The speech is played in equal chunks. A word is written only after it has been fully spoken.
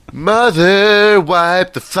Mother,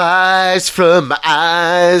 wipe the flies from my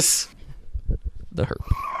eyes. The Herp.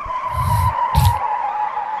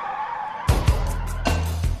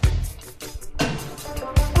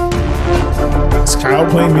 Is Kyle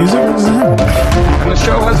playing music? What is happening? And the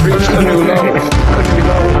show has reached a new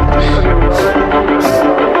low.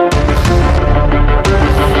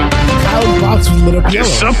 Kyle's box was lit up yellow.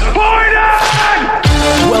 Disappointed!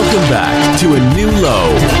 Welcome back to A New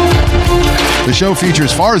Low. The show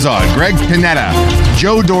features Farzad, Greg Panetta,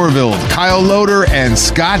 Joe Dorville, Kyle Loader, and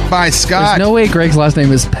Scott by Scott. There's no way Greg's last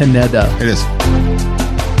name is Panetta. It is.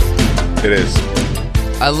 It is.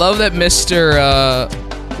 I love that Mr.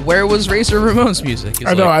 Where was Razor Ramon's music? He's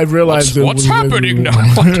I know, I realized that what's when you happening now?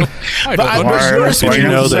 I But I don't was Why do you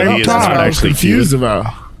know that he is not I was actually confused about.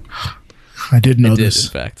 I did know I did, this.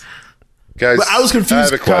 in fact. Guys, But I was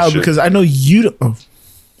confused, have a Kyle, question. because I know you don't.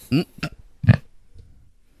 Oh,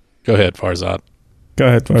 Go ahead, Farzad. Go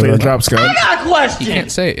ahead. play the Farzad. drop, Scott. You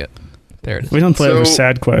can't say it yet. There it is. We don't play over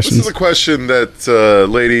sad This questions. is a question that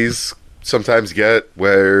ladies sometimes get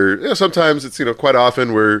where, sometimes it's, quite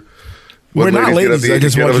often where We're when not ladies, I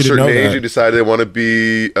just get want of a you to certain know age that. and decide they want to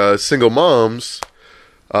be single moms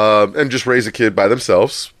and just raise a kid by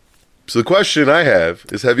themselves. So the question I have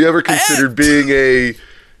is, have you ever considered being a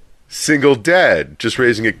single dad, just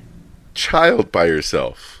raising a child by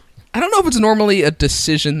yourself? I don't know if it's normally a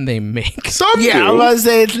decision they make. Some Yeah, I do. was about to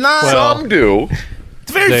say it's not. Some do.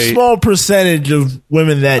 It's a very They- small percentage of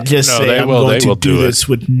women that just No, say, they I'm will- going they to will do do it. this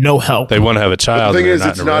with no help. They want to have a child. The thing and is, they're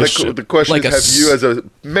it's in a not a. relationship. The question Like is, a have you, as a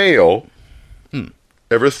male,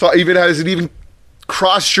 ever thought? Has it even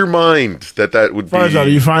crossed your mind that would be? Farzad, are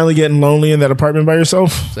you finally getting lonely in that apartment by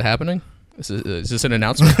yourself? Is it happening? Is this an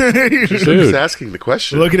announcement? I'm just Dude. asking the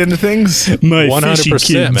question. Looking into things? My 100%,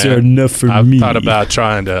 fishy kids man. are enough for I've me. thought about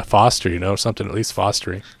trying to foster, something at least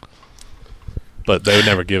fostering. But they would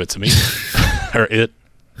never give it to me. Or it,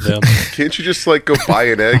 them. Can't you just go buy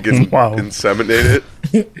an egg and Wow. inseminate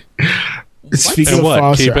it? Speaking And of what?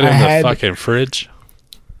 foster, Keep it in I had, the fucking fridge?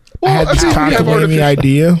 I had this we have cockamamie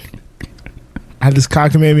idea. I had this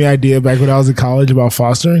cockamamie idea back when I was in college about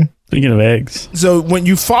fostering. Speaking of eggs, So when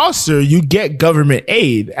you foster, you get government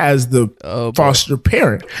aid as the Oh, boy. foster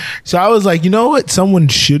parent. So I was like, you know what someone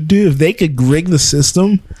should do? If they could rig the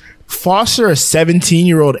system, foster a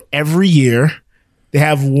 17-year-old every year. They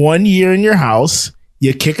have 1 year in your house.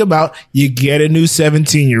 You kick them out. You get a new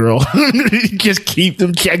 17-year-old. Just keep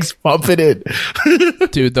them checks pumping in.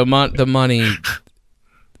 Dude, the money,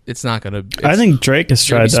 it's not going to... I think Drake has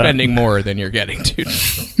you're tried that. spending more than you're getting, dude.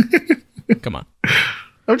 Come on.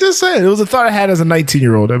 I'm just saying. It was a thought I had as a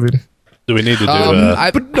 19-year-old. I mean, Do we need to do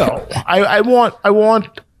but no. I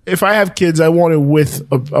want. If I have kids, I want it with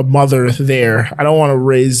a mother there. I don't want to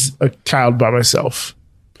raise a child by myself.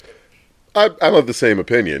 I'm of the same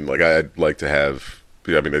opinion. I'd like to have.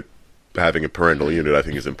 Having a parental unit, I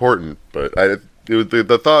think, is important. But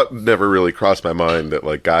the thought never really crossed my mind that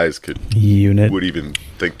guys would even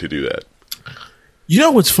think to do that. You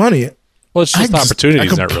know what's funny? Well, it's just I opportunities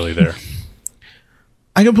comp- aren't really there.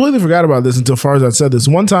 I completely forgot about this until Farzad said this.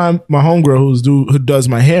 One time, my homegirl who does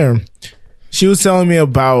my hair, she was telling me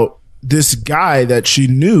about this guy that she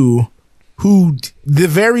knew who the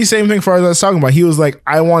very same thing Farzad was talking about. He was like,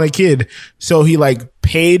 I want a kid. So he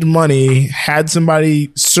paid money, had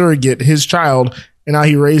somebody surrogate his child, and now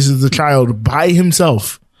he raises the child by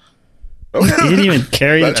himself. He didn't even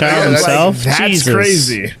carry the child himself. That's Jesus.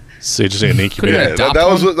 crazy. So you just need an incubator. Couldn't Yeah, adopt that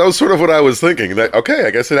was one? that was sort of what I was thinking. Okay,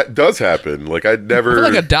 I guess that does happen. I'd never. I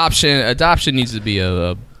feel like adoption needs to be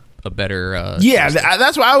a better... Yeah,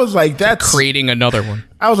 that's why I was like, that's creating another one.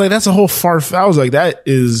 I was like, that's a whole I was like, that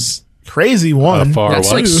is crazy. One, far That's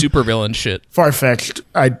what? like supervillain shit. far fetched.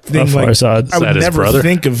 I think Farzad. I Is that would his never brother?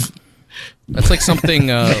 think of. That's like something...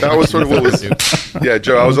 that was sort of what was. Yeah,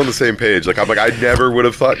 Joe, I was on the same page. I never would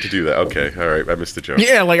have thought to do that. Okay, all right, I missed the joke.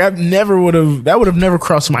 Yeah, I never would have. That would have never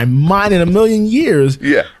crossed my mind in a million years.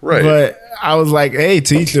 Yeah, right. But I was like, hey,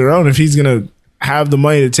 to each their own. If he's gonna have the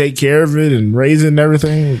money to take care of it and raise it and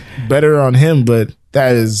everything, better on him. But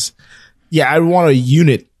that is, yeah, I want a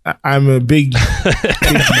unit. I'm a big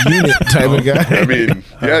unit type of guy. I mean,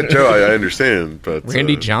 yeah, Joe, I understand, but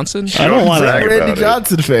Randy Johnson? I don't want brag to. about Randy it.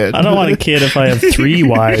 Johnson fan. I don't want a kid if I have 3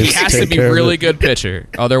 wives. He has to take be care of really it. good pitcher.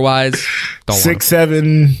 Otherwise, don't want him.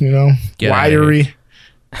 6'7", Get outta wiry.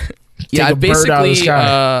 Yeah, Take a bird out of the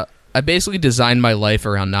sky. I basically designed my life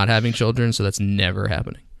around not having children, so that's never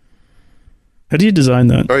happening. How do you design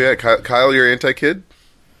that? Oh yeah, Kyle, you're anti-kid.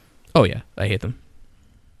 Oh yeah, I hate them.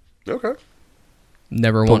 Okay.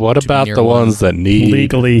 Never But want. what to be about near the one. ones that need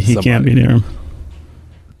Legally, he can't somebody? be near him.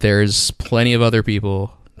 There's plenty of other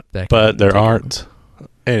people that. But can there take aren't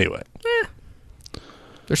Anyway.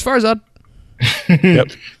 There's Farzad.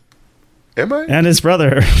 Yep. Am I? And his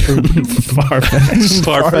brother.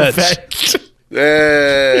 Farfetch.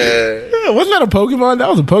 Wasn't that a Pokemon? That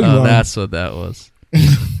was a Pokemon. Oh, that's what that was.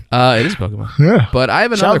 It is Pokemon. Yeah. But I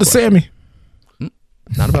have another Shout out to question. Sammy.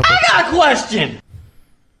 Not about Pokemon. I got a question.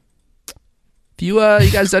 Have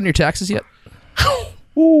you guys done your taxes yet?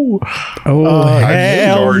 Oh, hell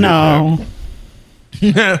started no.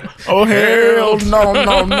 Oh hell no.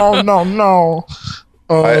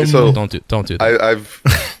 Don't do that.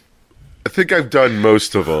 I think I've done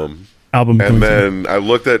most of them, Album and coming then I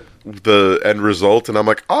looked at the end result, and I'm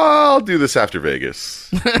like, oh, I'll do this after Vegas.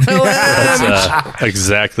 That's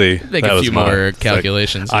exactly. Make that a was few mine. more It's like,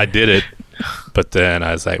 calculations. I did it, but then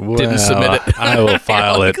I was like, well, Didn't submit it. I will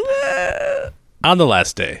file it on the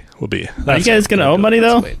last day. Will be. Are you guys gonna owe money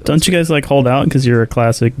though? Don't you guys like hold out because you're a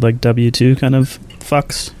classic like W-2 kind of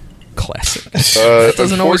fucks? Classic. That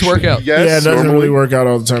doesn't always work out. Yes, Yeah, it doesn't normally, really work out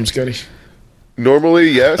all the time, Scotty. Normally,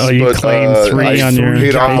 yes, Oh, you but claimed 3 I on your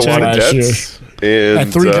paid off a lot of paycheck? debts, and At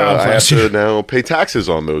 3 times I have last to year. now pay taxes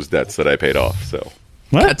on those debts that I paid off. So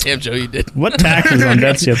What? God damn, Joe, you did. What taxes on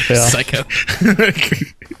debts you have to pay off? Psycho.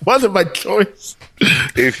 Wasn't my choice.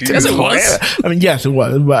 if you, Yes, it was. I mean, yes, it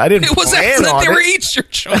was, but I didn't. It was plan excellent. on They were it. each your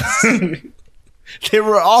choice. They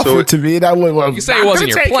were offered So- to me, and I went. Well, You say it wasn't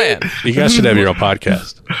your plan. You guys should have your own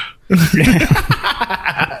podcast.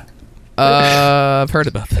 I've heard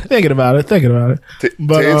about that. Thinking about it.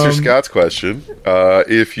 But, to answer Scott's question,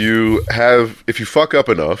 if you fuck up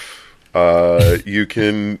enough, you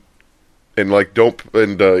can pay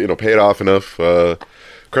it off enough.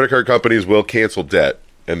 Credit card companies will cancel debt,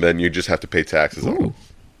 and then you just have to pay taxes on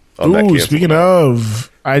that. Ooh, canceled speaking amount.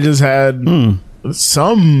 of, I just had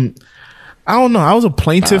some. I don't know. I was a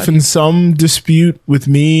plaintiff in some dispute with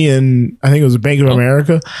me, and I think it was a Bank of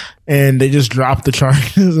America, and they just dropped the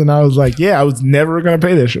charges. And I was like, "Yeah, I was never gonna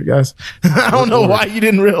pay that shit, guys." I don't know why you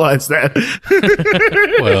didn't realize that.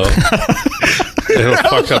 Well, it'll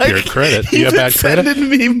fuck up your credit. You have bad credit. Sending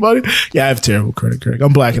me money. Yeah, I have terrible credit, Craig.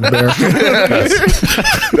 I'm black in America.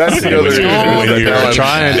 That's the other issue. When you're That's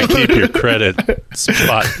trying to keep your credit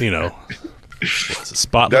spot,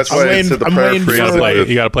 why waiting- it's in the I'm prayer waiting free. for, like,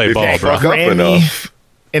 you gotta play if ball, you bro. fuck up Grammy. enough.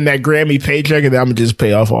 In that Grammy paycheck, and then I'm gonna just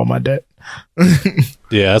pay off all my debt.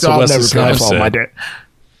 Yeah, that's So what I'll Wes never is pay gonna off all my say. debt.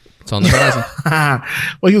 It's on the horizon.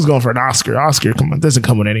 Well, he was going for an Oscar. Oscar, come on, doesn't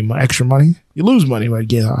come with any extra money. You lose money when you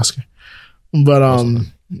get an Oscar. But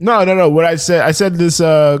no. What I said this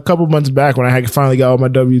a couple months back when I had finally got all my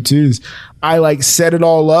W-2s. I like set it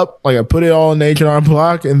all up, like I put it all in the H&R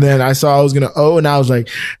Block, and then I saw I was gonna owe, and I was like,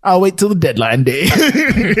 I'll wait till the deadline day.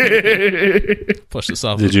 Push this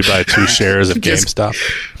off. Did you buy 2 shares of GameStop?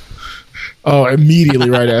 Oh, immediately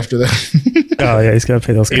right after that. Oh yeah, he's got to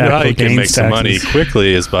pay those You know how capital you can gains make some money taxes.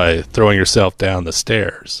 quickly is by throwing yourself down the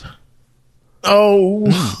stairs. Oh,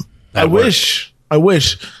 That I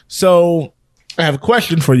wish. So I have a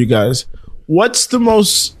question for you guys. What's the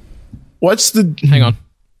Hang on.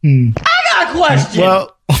 I got a question.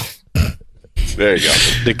 well? There you go.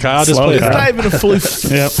 Did Kyle just Slow play It's down. not even a fully.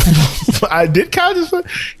 Yep. I did Kyle just play,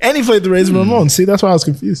 and he played the Razor Ramon. See, that's why I was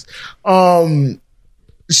confused.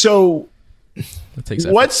 So That takes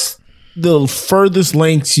effort. what's the furthest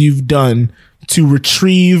lengths you've done to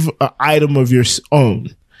retrieve an item of your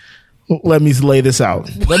own? Let me lay this out.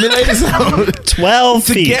 12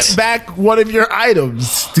 To feet. get back one of your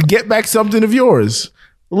items, to get back something of yours.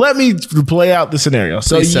 Let me play out the scenario.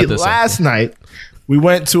 So Please set this up. last night, we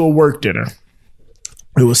went to a work dinner.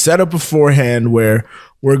 It was set up beforehand where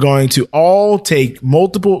we're going to all take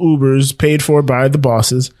multiple Ubers paid for by the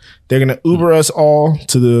bosses. They're going to Uber us all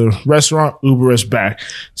to the restaurant, Uber us back.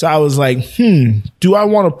 So I was like, do I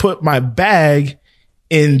want to put my bag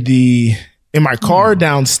in my car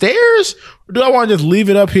downstairs, or do I want to just leave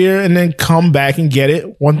it up here and then come back and get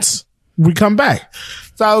it once we come back?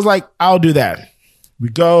 So I was like, I'll do that. We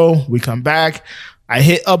go, we come back. I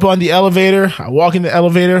hit up on the elevator. I walk in the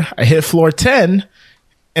elevator. I hit floor 10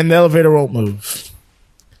 and the elevator won't move.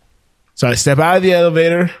 So I step out of the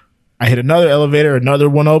elevator. I hit another elevator. Another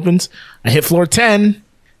one opens. I hit floor 10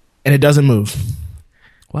 and it doesn't move.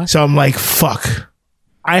 What? So I'm like, fuck.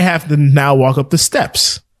 I have to now walk up the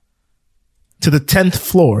steps to the 10th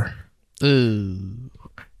floor. Ooh.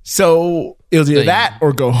 So it was either Dang. that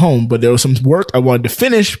or go home. But there was some work I wanted to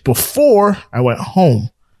finish before I went home.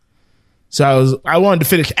 So I wanted to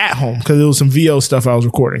finish at home because there was some VO stuff I was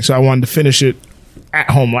recording. So I wanted to finish it at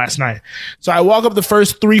home last night. So I walk up the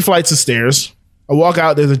first 3 flights of stairs. I walk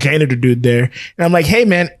out, there's a janitor dude there. And I'm like, hey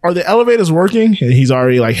man, are the elevators working? And he's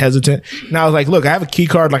already like hesitant. And I was like, look, I have a key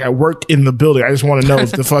card. Like I work in the building. I just want to know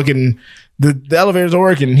if the elevators are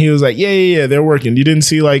working. And he was like, yeah, they're working. You didn't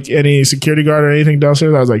see like any security guard or anything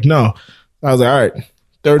downstairs? I was like, no. I was like, all right,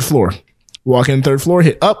 3rd floor. Walk in 3rd floor,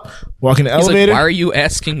 hit up, walk in the elevator. Like, why are you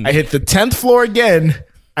asking me? I hit the 10th floor again.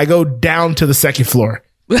 I go down to the 2nd floor.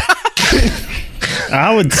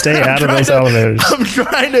 I would stay out of those elevators. I'm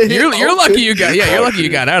trying to hit You're lucky you got you're lucky you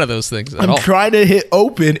got out of those things. I'm trying to hit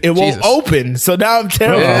open. It won't open. So now I'm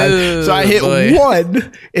terrified. So I hit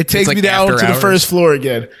 1. It takes like me down to after the hours. 1st floor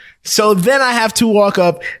again. So then I have to walk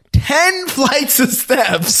up 10 flights of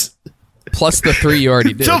steps Plus the 3 you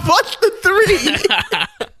already did. to watch the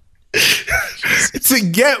 3. To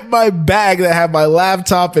get my bag that had my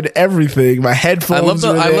laptop and everything, my headphones.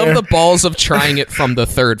 I love the balls of trying it from the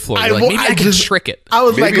 3rd floor. You're like, maybe I can trick it. I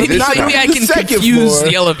was like, Maybe not maybe I the can 2nd confuse floor.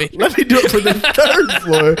 the elevator. Let me do it for the 3rd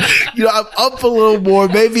floor. You know, I'm up a little more.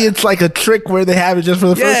 Maybe it's like a trick where they have it just for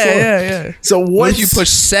the 1st floor. Yeah. So What once if you push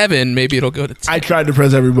 7? Maybe it'll go to 10. I tried to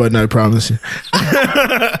press every button, I promise you.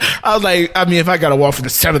 I was like, I mean, if I got to walk from the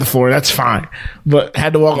 7th floor, that's fine. But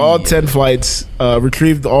had to walk all 10 flights,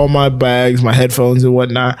 retrieved all my bags, my headphones and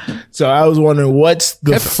whatnot. So I was wondering, what's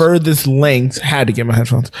the furthest lengths? Had to get my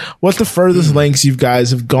headphones. What's the furthest lengths you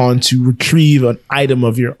guys have gone to retrieve an item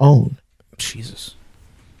of your own? Jesus.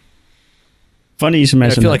 Funny you should I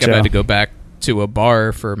mention feel that, like I've Joe. had to go back to a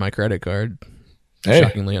bar for my credit card. Hey.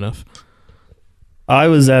 Shockingly enough. I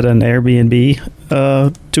was at an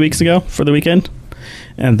Airbnb 2 weeks ago for the weekend,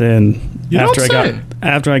 and then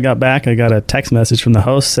after I got back, I got a text message from the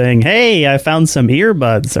host saying, "Hey, I found some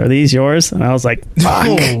earbuds. Are these yours?" And I was like,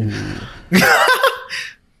 "Fuck."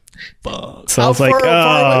 So I was like,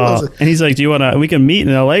 "Oh," and he's like, "Do you want to? We can meet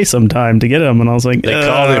in LA sometime to get them." And I was like, They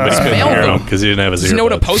called him, but he couldn't Mail hear them. him because he didn't have his earbuds. Does he know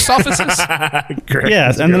what a post office is?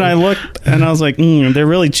 Yes, and then I looked and I was like, they're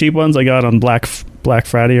really cheap ones I got on Black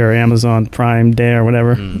Friday or Amazon Prime Day or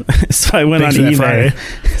whatever. So I went on Thanks for that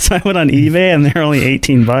eBay. So I went on eBay and they're only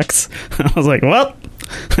 $18. I was like, well,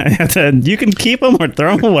 I had to, you can keep them or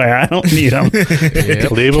throw them away. I don't need them.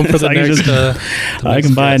 Leave them for the I can next. just- I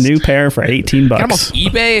can buy a new pair for $18. Get 'em off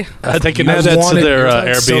eBay. They can I add that to wanted their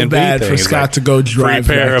Airbnb so bad thing. for It's Scott like, to go drive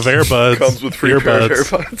free pair back. of AirBuds. Comes with free pair of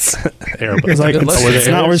AirPods. AirBuds. It's like, Good luck. it's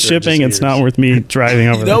not worth shipping. It's not worth me driving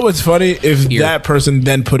over You there. know what's funny? If that person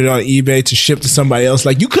then put it on eBay to ship to somebody else,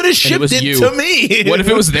 like, you could have shipped was it you. to me. What if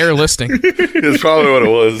it was their listing? That's probably what it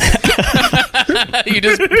was. you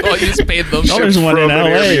just paid them. Oh, there's one in from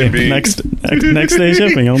an LA. Airbnb. Next day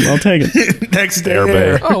shipping. I'll take it. next day?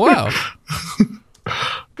 Air Oh wow.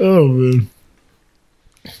 Oh man.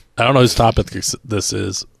 I don't know whose topic this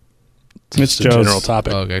is. It's It's a Joe's. general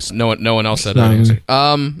topic. Oh, okay. So no one else said No, anything.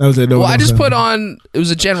 that was it. No Well, one I else just said put it. on. It was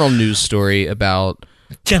a general news story about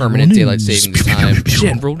General permanent news. daylight savings time.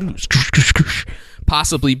 General news.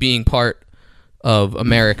 Possibly being part of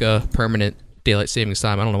America permanent daylight savings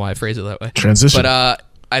time. I don't know why I phrased it that way. Transition. But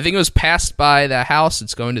I think it was passed by the House.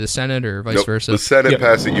 It's going to the Senate or vice Nope, versa. the Senate Yep.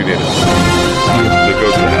 passed it unanimously. It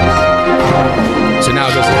goes to the House. So now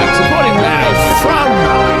it goes to the House. Reporting live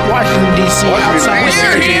from Washington, D.C. outside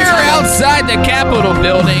We're here outside the Capitol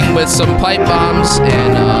building with some pipe bombs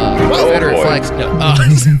and Confederate boy. flags.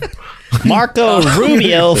 No, Marco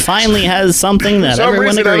Rubio finally has something For that some everyone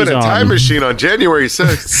reason, I'm agrees in a time on. machine on January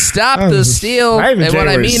 6th. stop the steal. not even And what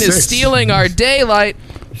I January mean 6th. is stealing our daylight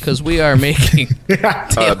because we are making By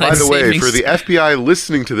the way, for the FBI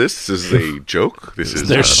listening to this is a joke. This is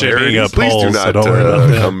They're not shipping parody. up Please do polls, not so don't worry about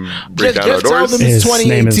that. come break Just down our tell doors. them it's His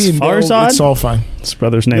name is 2018. bro. Farzad? It's all fine. His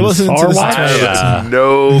brother's name You're is listening to this Farwatch. on Twitter. Yeah.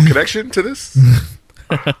 No connection to this.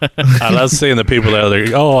 I love seeing the people that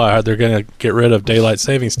are they're going to get rid of daylight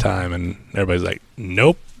savings time, and everybody's like,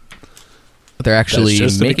 nope. They're actually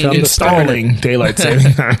That's just making become it the standard. Installing daylight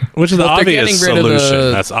saving time. Which is the But they're obvious getting rid of solution.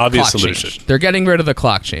 the That's the obvious clock solution. change. They're getting rid of the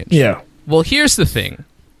clock change. Yeah. Well, here's the thing.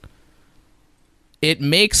 It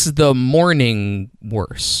makes the morning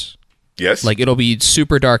worse. Yes. Like it'll be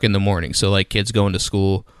super dark in the morning. So like kids going to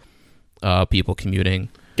school, people commuting.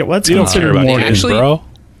 Yeah, what's You don't care considered about morning? kids, Actually- bro.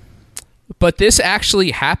 But this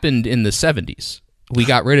actually happened in the 70s. We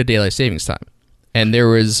got rid of daylight savings time. And there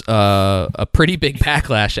was a pretty big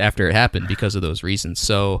backlash after it happened because of those reasons.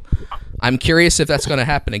 So I'm curious if that's going to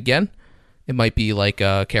happen again. It might be like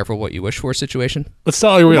a careful what you wish for situation. It's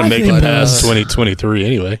not like we're going My to make thing it past is- 2023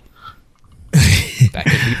 anyway. That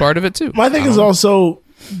could be part of it too. My thing is also,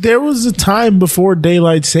 there was a time before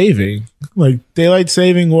daylight saving. Like, daylight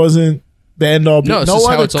saving wasn't the end all. No, it's no just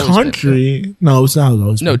how other it's always been. country. No, it's not how it's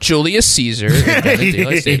always No, been. Julius Caesar invented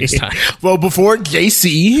daylight savings time. Well, before JC,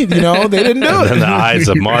 you know, they didn't do And then it. the Ides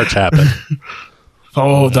of March happened.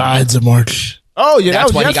 Oh, the Ides of March. Oh, yeah,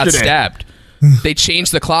 That's that why was he got yesterday. stabbed. they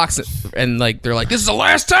changed the clocks and like they're like, this is the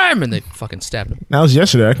last time, and they fucking stabbed him. That was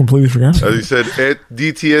yesterday. I completely forgot. As you said, et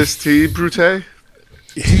DTST Brute.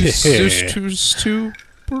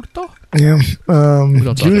 Yeah. We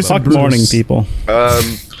don't talk Judas about and Fuck morning, Brutus. people.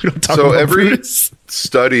 So every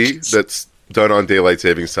study that's done on daylight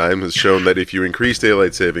savings time has shown that if you increase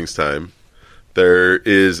daylight savings time, there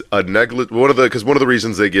is a one of the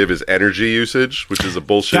reasons they give is energy usage, which is a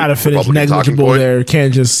bullshit. Gotta finish Republican talking negligible point. there.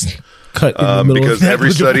 Can't just cut in the middle. Because of every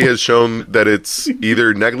negligible. study has shown that it's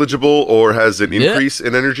either negligible or has an increase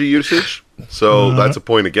in energy usage. So that's a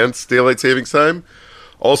point against daylight savings time.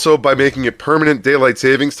 Also, by making it permanent daylight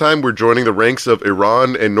savings time, we're joining the ranks of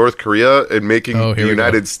Iran and North Korea and making the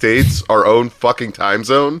United States our own fucking time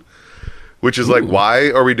zone. Which is like, why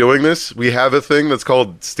are we doing this? We have a thing that's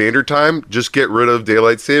called standard time. Just get rid of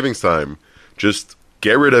daylight savings time. Just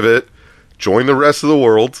get rid of it. Join the rest of the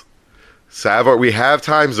world. We have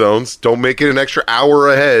time zones. Don't make it an extra hour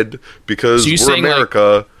ahead because we're saying,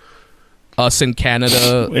 America. Like, us in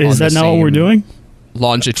Canada. Is that not what we're doing?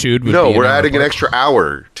 Longitude would No, be we're adding an extra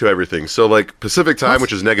hour to everything. So, like, Pacific time,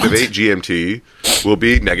 which is -8 GMT, will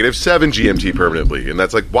be -7 GMT permanently. And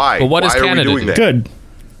that's like, why? But what why does are Canada we doing do? that? Good.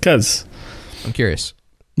 Because I'm curious.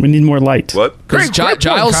 we need more light. What? Because Great point,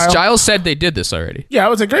 Kyle. Giles said they did this already. Yeah, it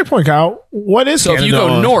was a great point, Kyle. What is So if you Canada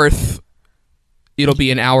go on? north, it'll be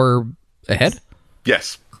an hour ahead?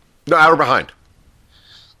 Yes. No, hour behind.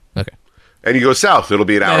 Okay. And you go south, it'll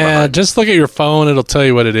be an hour Yeah, behind. just look at your phone. It'll tell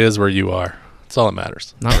you what it is where you are. That's all that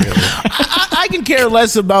matters. Not really. I can care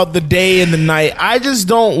less about the day and the night. I just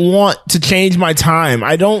don't want to change my time.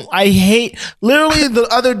 I hate. Literally, the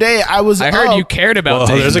other day I was. I heard up. you cared about Well,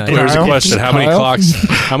 day there's and a night. question. How many Kyle? clocks?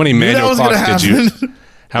 How many Knew that manual was gonna clocks did you? happen.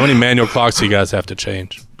 How many manual clocks do you guys have to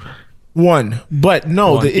change? One, but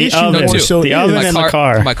no, One. the The issue oven. more Two. so The is oven My and the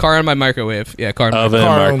car. My car and my microwave. Yeah, car and my Oven,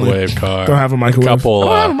 Car only. microwave, car. Don't have a microwave. Couple I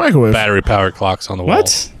don't have a microwave. battery powered clocks on the wall.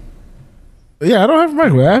 What? Yeah, I don't have a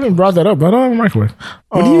microwave. I haven't brought that up, but I don't have a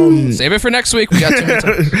microwave. Save it for next week. We got too many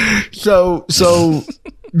time. So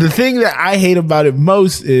the thing that I hate about it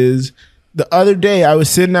most is the other day I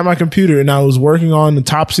was sitting at my computer and I was working on the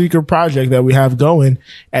top secret project that we have going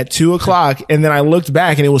at 2:00, and then I looked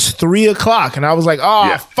back and it was 3:00, and I was like, "Oh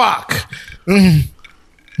Yeah. fuck!"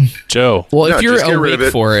 Joe. Well, No, if you're just get rid of awake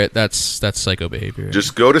it. for it, that's psycho behavior.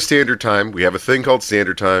 Just go to standard time. We have a thing called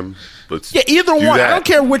standard time. Let's Yeah, either do one. that. I don't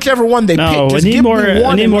care whichever one they No, pick. I Just need give more- me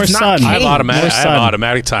one I need and more let's not sun. I have change. More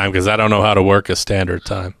automatic time because I don't know how to work a standard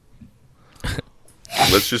time.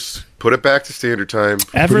 Let's just put it back to standard time.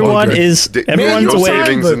 Everyone is. Everyone's no awake.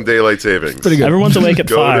 savings but- and daylight savings. Pretty good. Everyone's awake at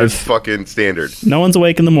Go to 5. fucking standard. No one's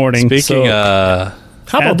awake in the morning. Speaking, so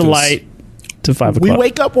How about add the this? light to 5 We o'clock.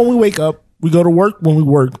 wake up when we wake up. We go to work when we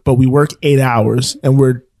work, but we work 8 hours and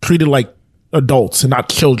we're treated like adults and not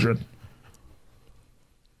children.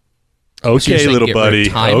 okay, saying little get rid of buddy.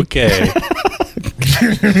 time? Okay.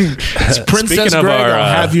 Princess of Greg, our,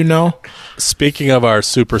 I'll have you know. Speaking of our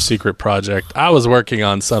super secret project, I was working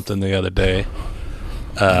on something the other day.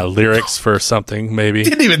 Lyrics for something, maybe.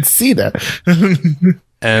 Didn't even see that.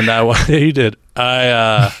 And you did. So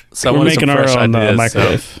I We're wanted making some our fresh own ideas.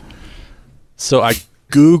 microwave. So I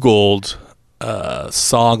Googled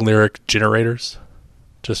song lyric generators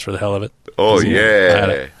just for the hell of it. Oh, had yeah.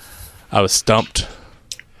 it. I was stumped.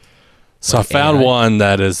 So I found AI. one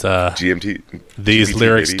that is GMT. these GPT,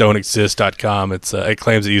 lyrics baby. don't exist.com. It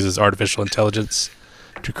claims it uses artificial intelligence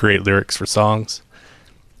to create lyrics for songs.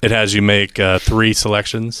 It has you make 3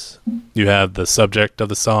 selections. You have the subject of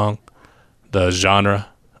the song, the genre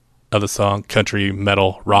of the song, country,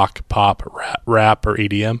 metal, rock, pop, rap, or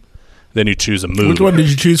EDM. Then you choose a mood. Which one did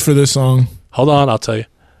you choose for this song? Hold on, I'll tell you.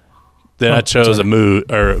 Then I chose sorry. a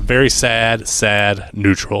mood, or very sad,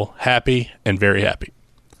 neutral, happy, and very happy.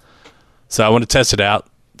 So I want to test it out.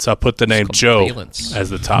 So I put the name called Joe valence. as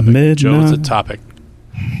the topic. Joe is the topic.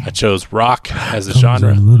 I chose rock as the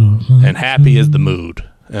genre, and happy is the mood.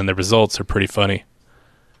 And the results are pretty funny.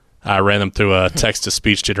 I ran them through a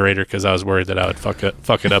text-to-speech generator because I was worried that I would fuck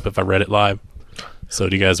it up if I read it live. So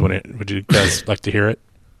do you guys want it? Would you guys like to hear it?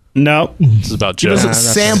 No. This is about Joe. Does it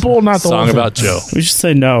sample, not the whole Song thing? about Joe. We should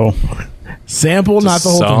say no. Sample, not the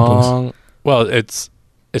whole thing, please. Song. Well, it's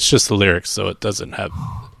just the lyrics, so it doesn't have.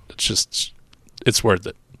 It's worth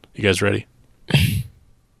it. You guys ready?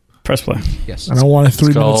 Press play. Yes. I don't want a It's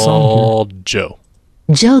 3-minute song called Joe.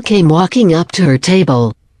 Joe came walking up to her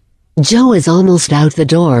table. Joe is almost out the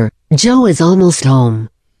door. Joe is almost home.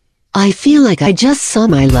 I feel like I just saw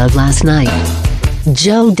my love last night.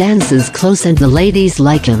 Joe dances close and the ladies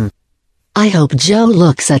like him. I hope Joe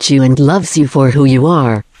looks at you and loves you for who you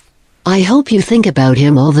are. I hope you think about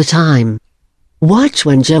him all the time. Watch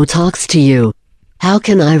when Joe talks to you. How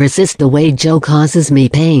can I resist the way Joe causes me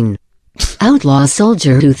pain? Outlaw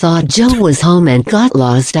soldier who thought Joe was home and got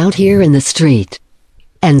lost out here in the street.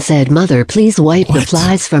 And said, Mother, please wipe the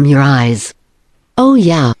flies from your eyes. Oh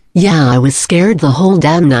yeah, I was scared the whole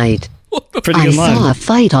damn night. I saw a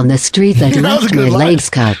fight on the street that left my legs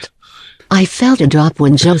cut. I felt a drop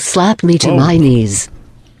when Joe slapped me to my knees.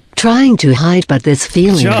 Trying to hide but this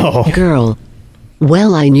feeling, girl.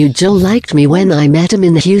 Well, I knew Joe liked me when I met him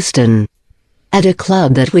in Houston. At a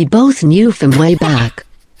club that we both knew from way back.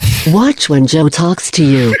 Watch when Joe talks to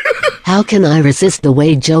you. How can I resist the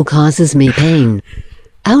way Joe causes me pain?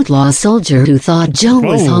 Outlaw soldier who thought Joe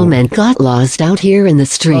was home and got lost out here in the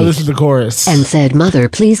street. Oh, this is the chorus. And said, Mother,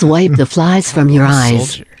 please wipe the flies from your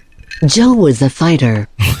eyes. Soldier. Joe was a fighter.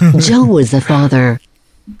 Joe was a father.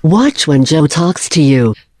 Watch when Joe talks to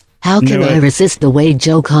you. How can I resist the way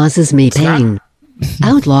Joe causes me pain?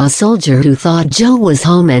 Outlaw soldier who thought Joe was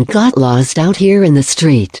home and got lost out here in the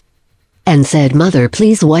street. And said, Mother,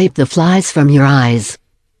 please wipe the flies from your eyes.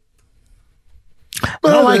 I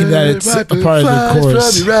don't like that it's a part of the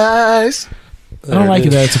chorus. I don't like it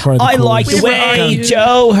that it's a part of the chorus. I like the way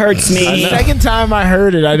Joe hurts me. The second time I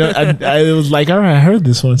heard it, I was like, all right, I heard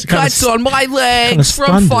this one. It's Cuts on my legs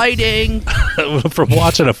from fighting. From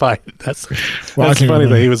watching a fight. That's funny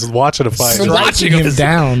that he was watching a fight. Watching him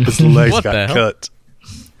down. His legs What the got hell? cut.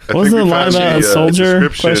 Wasn't it a line about a soldier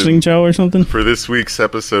questioning Joe or something? For this week's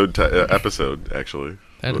episode, actually.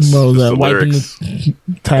 That is Well, Just that the wiping lyrics. the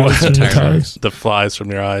tires from the tires. The flies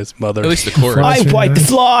from your eyes, Mother. at least the chorus. I wipe the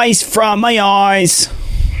flies from my eyes.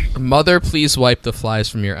 Mother, please wipe the flies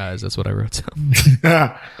from your eyes. That's what I wrote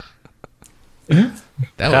down.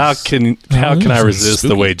 How can I resist the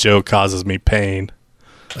spooky. way Joe causes me pain?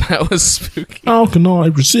 That was spooky. How can I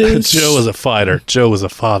resist? Joe was a fighter. Joe was a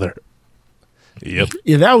father. Yep.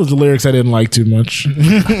 Yeah, that was the lyrics I didn't like too much.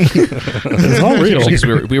 It's all real. Because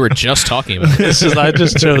we were just talking about it. It's just I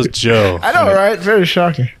just chose Joe. I know, right? Very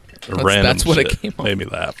shocking. Random that's what it shit came up. made me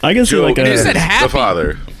laugh. I can see Joe like You said a. happy. the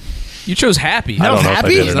father. You chose happy. I don't know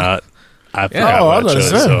happy? if I did or not. I forgot Oh, I what I was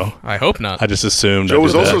chose, gonna say. so I hope not. I just assumed. Joe I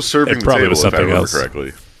was did also that. serving It the probably table, was if I something remember else.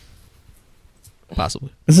 correctly. Possibly.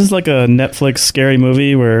 This is like a Netflix scary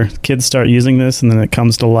movie where kids start using this and then it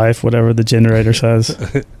comes to life, whatever the generator says.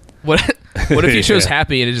 What if you chose Yeah.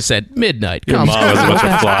 happy and it just said midnight? Your Come mom has a bunch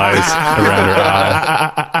of flies around her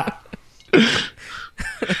eye.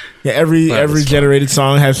 Yeah, every was generated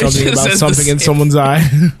song has something just about says the something in same. someone's eye.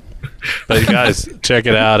 But you guys, check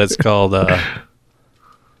it out. It's called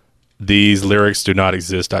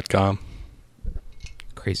TheseLyricsDoNotExist.com.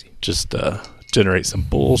 Crazy. Just generate some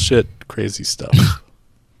bullshit, crazy stuff.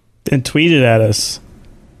 And tweet it at us.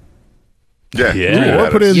 Yeah. Yeah.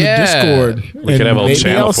 Or put it in Yeah. the Discord. We could have a whole maybe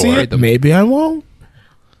channel I'll see for it. Maybe I won't.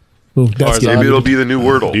 Ooh, that's as I- getting Maybe it'll muted. be the new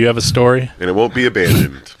Wordle, Do you have a story? and it won't be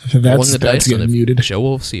abandoned. Rolling That's the dice on getting it. muted. Joe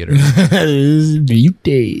will see it.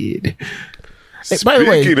 Muted. Hey, by the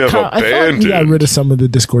way, Speaking of Kyle, I thought abandoned, you got rid of some of the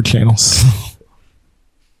Discord channels.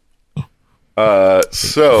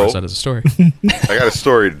 so That is a story. I got a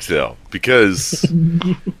story to tell because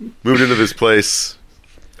moved into this place.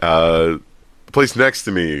 The place next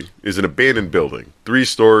to me is an abandoned building, 3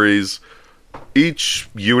 stories. Each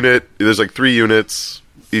unit, there's like 3 units.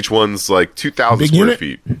 Each one's like 2,000 Big square unit?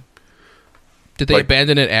 feet. Did they Like-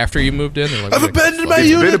 abandon it after you moved in? Or like, I've abandoned my It's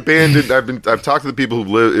unit. been abandoned. I've talked to the people who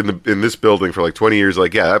live in this building for like 20 years.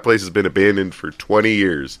 Like, yeah, that place has been abandoned for 20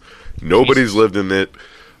 years. Nobody's lived in it.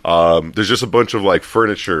 There's just a bunch of like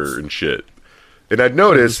furniture and shit. And I'd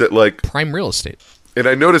noticed that like, prime real estate. and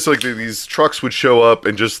I noticed like these trucks would show up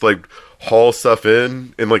and just like haul stuff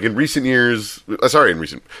in. And like in recent years,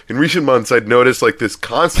 in recent months, I'd noticed like this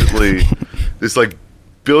constantly, this like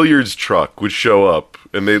billiards truck would show up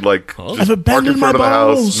and they'd like I've just park in abandoned front of the my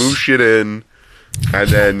house, balls. move shit in, and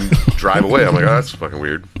then drive away. I'm like, oh, that's fucking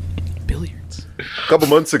weird. Billiards. A couple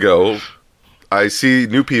months ago, I see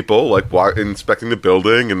new people like inspecting the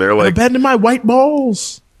building, and they're I've like abandoned my white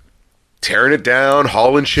balls. tearing it down,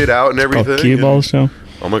 hauling shit out, and everything. Cue And ball show.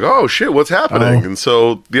 I'm like, oh shit, what's happening? Oh. And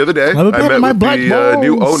so the other day, I abandoned met my with black the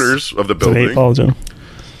new balls. owners of the It's an 8 building, ball, Joe.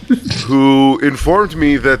 who informed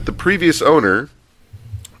me that the previous owner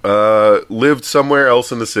lived somewhere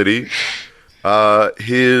else in the city.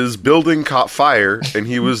 His building caught fire, and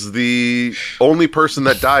he was the only person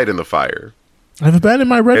that died in the fire. I've abandoned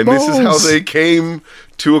my red And balls. this is how they came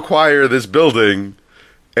to acquire this building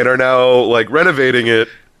and are now like renovating it.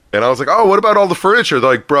 And I was like, oh, what about all the furniture? They're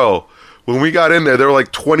like, bro, when we got in there were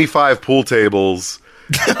like 25 pool tables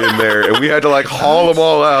in there, and we had to like haul them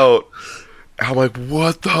all out. And I'm like,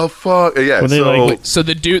 what the fuck? And yeah, Were they, so like, So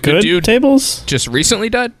the dude Good dude tables? just recently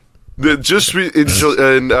died. My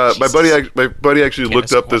buddy actually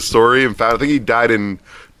looked up this story and found. I think he died in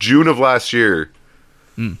June of last year.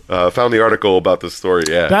 Found the article about this story.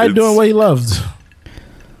 Yeah, died doing what he loved.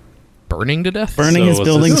 Burning to death? Burning his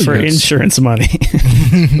buildings for insurance money.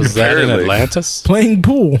 Was that in Atlantis? Playing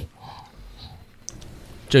pool.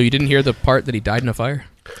 Joe, you didn't hear the part that he died in a fire?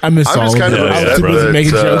 I missed all of it. I was too busy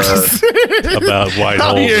making jokes. About white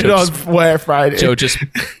holes. On Friday. Joe just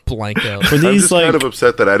blanked out. I'm just kind of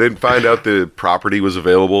upset that I didn't find out the property was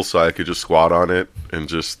available so I could just squat on it and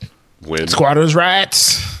just win. Squatters'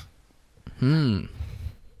 rights.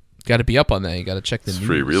 Got to be up on that. You got to check the news.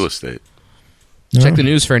 Free real estate. Check the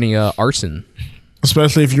news for any arson.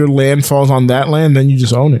 Especially if your land falls on that land, then you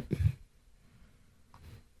just own it.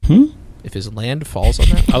 If his land falls on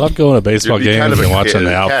that, I love going to baseball games and watching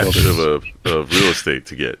the outfielders. of real estate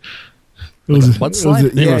to get. It was what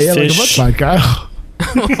slide? Yeah, like a mud slide, Kyle.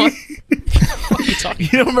 You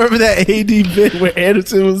don't remember that AD bit where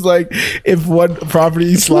Anderson was like, if one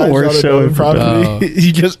property slides on another property,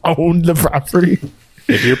 he just owned the property.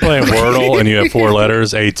 If you're playing Wordle and you have 4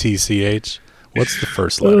 letters, ATCH, what's the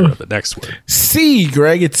first letter of the next word? C,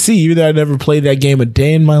 Greg. It's C. Even though I never played that game a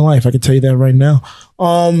day in my life, I can tell you that right now.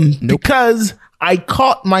 Because I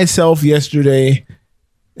caught myself yesterday.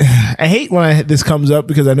 I hate when this comes up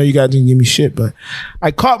because I know you guys didn't give me shit, but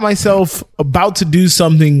I caught myself about to do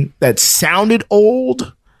something that sounded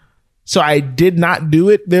old, so I did not do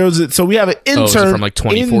it. So we have an intern from like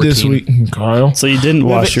 2014 in this week, Carl. So you didn't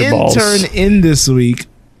wash your balls. Intern in this week,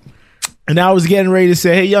 and I was getting ready to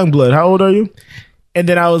say, "Hey, Youngblood, how old are you?" And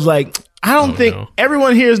then I was like, "I don't think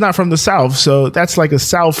everyone here is not from the South, so that's like a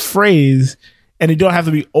South phrase." And you don't have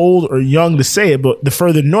to be old or young to say it, but the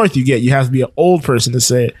further north you get, you have to be an old person to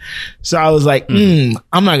say it. So I was like, I'm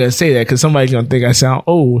not going to say that because somebody's going to think I sound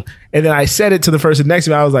old. And then I said it to the person next to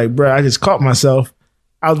me. I was like, bro, I just caught myself.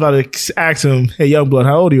 I was about to ask him, hey, Youngblood,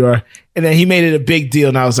 how old you are? And then he made it a big deal.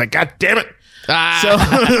 And I was like, God damn it. So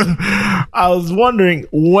I was wondering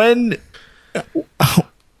when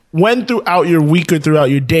throughout your week or throughout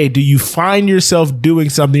your day, do you find yourself doing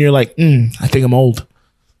something you're like, I think I'm old?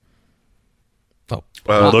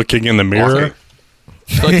 Looking in the mirror.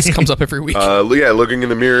 I feel like this comes up every week. Looking in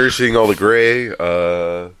the mirror, seeing all the gray.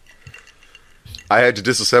 I had to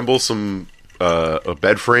disassemble a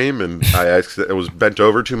bed frame, and I was bent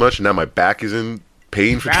over too much, and now my back is in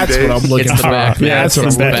pain for 2 days. That's what I'm looking for. Yeah, that's what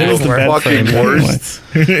I'm looking for. Fucking worst.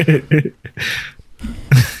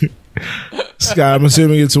 Scott, I'm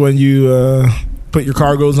assuming it's when you put your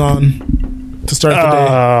cargos on to start the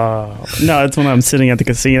day. No, it's when I'm sitting at the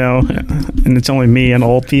casino and it's only me and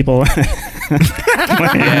old people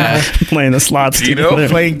playing the slots.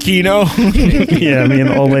 Playing Keno? Yeah, me and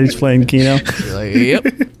the old ladies playing Keno. You're like, yep.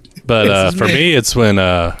 But for me, it's when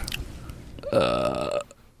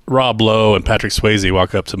Rob Lowe and Patrick Swayze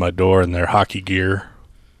walk up to my door in their hockey gear.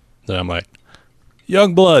 Then I'm like,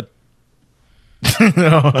 Youngblood.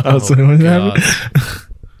 I was like, what happened?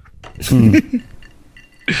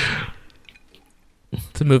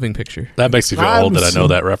 It's a moving picture. That makes me feel old that I know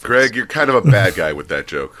that reference. Greg, you're kind of a bad guy with that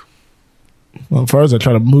joke. Well, as far as I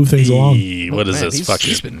try to move things along. What is this?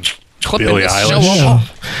 He's been clipping Billie this Eilish? show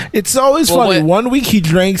off. It's always funny. One week he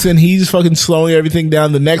drinks and he's fucking slowing everything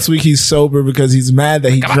down. The next week he's sober because he's mad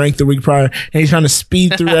that he drank the week prior and he's trying to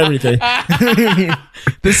speed through everything.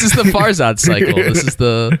 This is the Farzad cycle. This is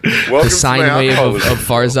the sine wave of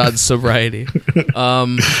Farzad's sobriety.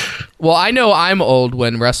 Well, I know I'm old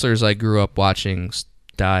when wrestlers I grew up watching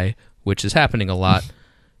die, which is happening a lot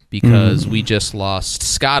because we just lost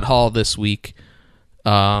Scott Hall this week,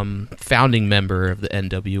 founding member of the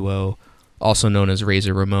NWO, also known as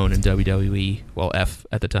Razor Ramon in WWE, well, F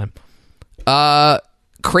at the time.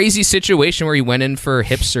 Crazy situation where he went in for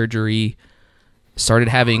hip surgery, started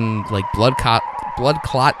having like blood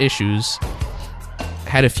clot issues,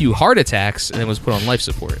 had a few heart attacks, and then was put on life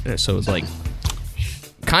support. So it was like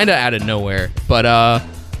kind of out of nowhere. But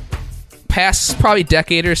past probably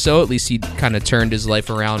decade or so, at least he kind of turned his life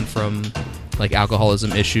around from like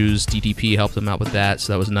alcoholism issues. DDP helped him out with that,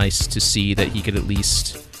 so that was nice to see that he could at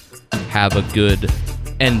least have a good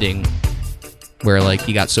ending where like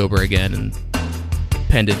he got sober again and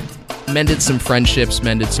mended some friendships,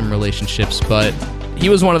 mended some relationships. But he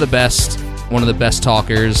was one of the best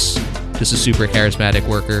talkers, just a super charismatic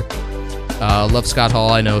worker. Love Scott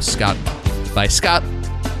Hall. I know Scott by Scott.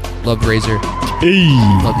 Loved Razor. Hey.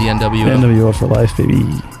 Love the NWO. NWO for life, baby.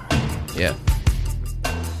 Yeah.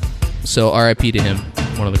 So RIP to him,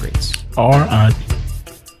 one of the greats. R.I.P.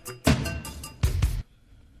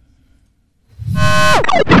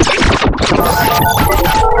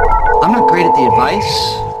 I'm not great at the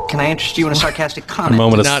advice, Can I interest you in a sarcastic Our comment?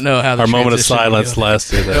 moment of, not know how the our moment of transition silence would go.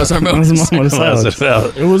 lasted. That was our moment of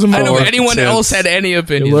silence. It was a I moment. know if anyone tenths. else had any It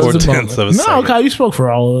opinion. was a 4/10 moment. of a No, second. Kyle, you spoke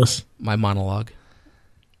for all of us. My monologue.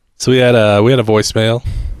 So we had a voicemail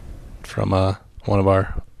from one of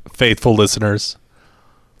our faithful listeners.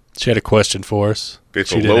 She had a question for us.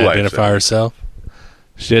 Faithful She didn't lowlife, identify then. herself.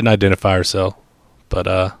 She didn't identify herself,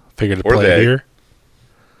 but figured to Or play they. it here.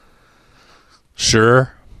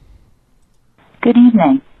 Sure. Good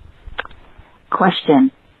evening.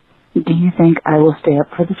 Question. Do you think I will stay up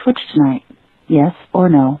for the Twitch tonight? Yes or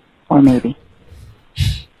no, or maybe?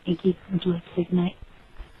 Thank you. Would you like to say goodnight?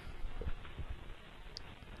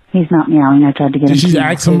 He's not meowing. I tried to get Did him she to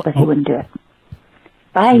meow, ask him- but he wouldn't do it.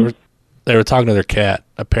 Bye. They were talking to their cat,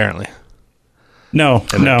 apparently. No,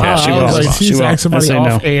 And no, the cat, she she won't. was like, She she's won't. asked somebody I say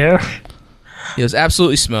off no. air. It was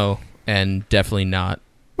absolutely Smo and definitely not.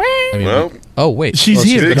 I mean, Well, oh wait, She's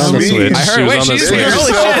here. Big on the Smeeze. Switch. I heard- She was wait, on the she's Switch here.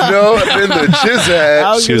 Holy Yourself, shit. no, in the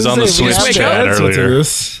Chizat. She was on the Switch wake chat up. earlier.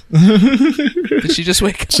 Did she just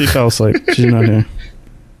wake up? She fell asleep. She's not here.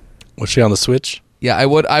 Was she on the Switch? Yeah, I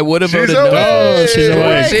would have She's voted awake. no. She's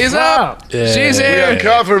awake. She's up. Yeah. She's We here. have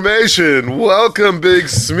confirmation. Welcome, Big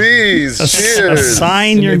Smeeze. A Cheers.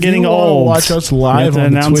 sign you're If getting you wanna old. Watch us You live have to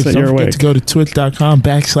on the announce Twitch. that Don't you're forget awake. to go to twitch.com/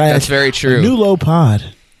 That's very true. New Low Pod.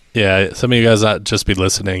 Yeah, some of you guys not just be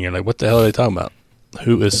listening. You're like, what the hell are they talking about?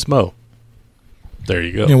 Who is Smo? There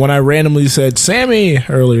you go. And when I randomly said Sammy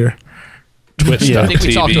earlier, Yeah. I think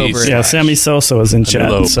we talked over it. Yeah, Sammy Sosa was in chat,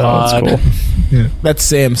 Hello, so pod. that's cool. yeah, that's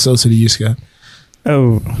Sam Sosa to you, Scott.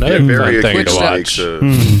 Oh, Another Yeah, very fun thing to eclectic, watch. so-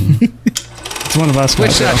 it's one of us.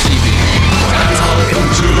 guys. Twitch.tv.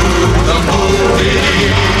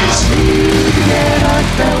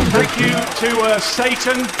 Thank you to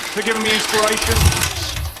Satan for giving me inspiration.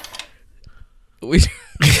 We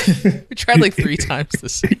tried like 3 times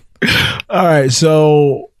this. All right,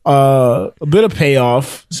 so a bit of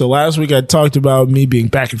payoff. So last week I talked about me being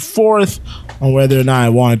back and forth on whether or not I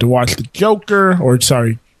wanted to watch the Joker,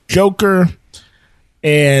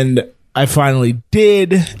 and I finally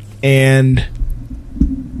did. And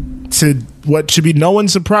to what should be no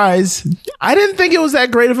one's surprise, I didn't think it was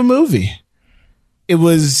that great of a movie. There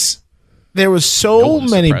was so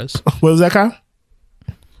one's many. surprised. What was that, Kyle?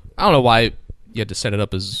 I don't know why you had to set it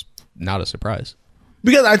up as not a surprise.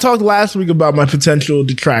 Because I talked last week about my potential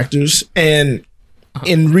detractors, and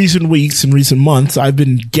in recent weeks and recent months, I've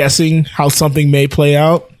been guessing how something may play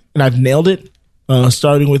out, and I've nailed it.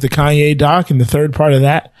 Starting with the Kanye doc and the third part of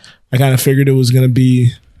that, I kind of figured it was going to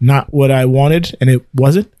be not what I wanted, and it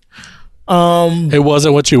wasn't. It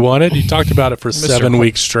wasn't what you wanted. You talked about it for 7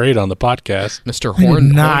 weeks straight on the podcast. Mr. I Horn.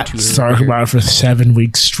 did not talk about it for 7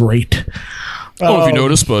 weeks straight. Oh, if you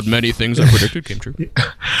noticed, but many things I predicted came true.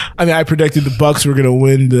 I mean, I predicted the Bucks were going to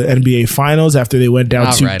win the NBA Finals after they went down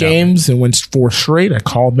All 2 right, games and went 4 straight. I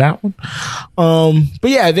called that one. But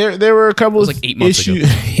yeah, there were a couple of like 8 months issues.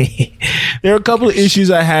 There were a couple of issues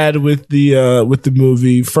I had with the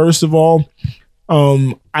movie. First of all,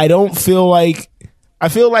 I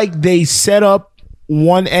feel like they set up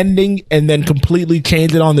one ending and then completely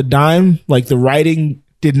changed it on the dime. Like the writing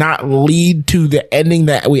did not lead to the ending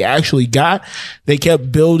that we actually got. They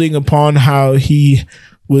kept building upon how he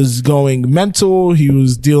was going mental. He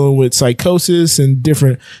was dealing with psychosis and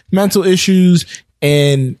different mental issues.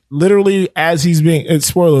 And literally, as he's being,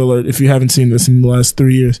 spoiler alert, if you haven't seen this in the last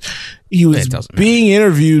 3 years, he was being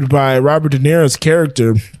interviewed by Robert De Niro's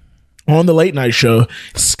character on the late night show.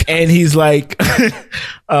 And he's like,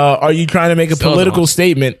 are you trying to make a political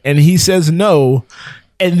statement? And he says no,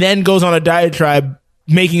 and then goes on a diatribe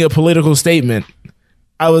making a political statement.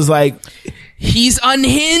 I was like, he's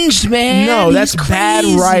unhinged, man. no, that's bad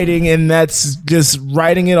writing, and that's just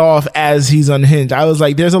writing it off as he's unhinged. I was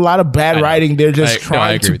like, there's a lot of bad writing. They're just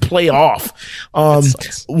trying to play off.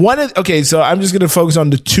 Okay, so I'm just going to focus on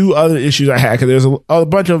the 2 other issues I had, because there's a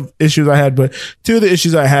bunch of issues I had, but 2 of the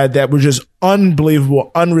issues I had that were just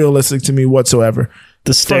unbelievable, unrealistic to me whatsoever.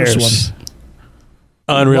 The stairs. First one.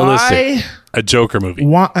 Unrealistic. A Joker movie.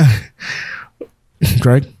 Why?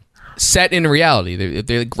 Greg? Set in reality.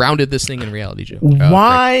 They grounded this thing in reality, Joe.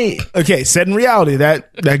 Why? Okay, set in reality. That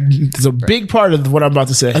is a big part of what I'm about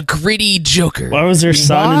to say. A gritty Joker. Why was there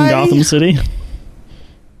sun in Gotham City?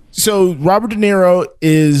 So Robert De Niro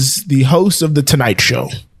is the host of The Tonight Show.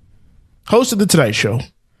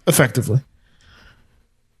 Effectively.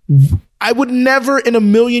 I would never in a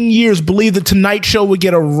million years believe The Tonight Show would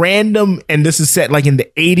get a random, and this is set like in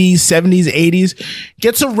the 80s, 70s, 80s,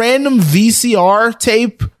 gets a random VCR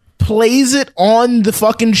tape, plays it on the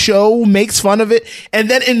fucking show, makes fun of it,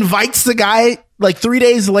 and then invites the guy like 3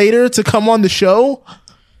 days later to come on the show.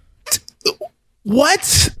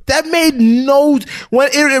 What? That made no... When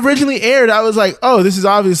it originally aired, I was like, oh, this is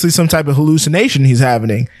obviously some type of hallucination he's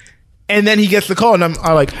having. And then he gets the call, and I'm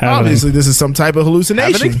like, obviously, this is some type of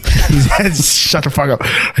hallucination. Shut the fuck up.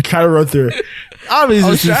 I kind of wrote through it.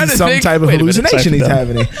 Obviously, this is some type of hallucination he's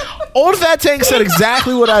having. Old Fat Tank said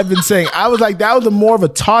exactly what I've been saying. I was like, that was more of a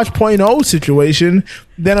Tosh.0 situation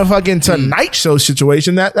than a fucking Tonight Show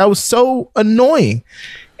situation. That was so annoying.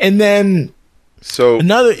 And then... So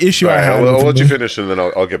another issue I have. I'll let you finish, and then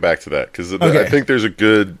I'll get back to that because I think there's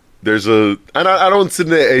I don't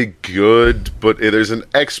say a good, but there's an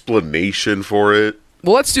explanation for it.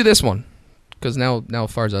 Well, let's do this one because now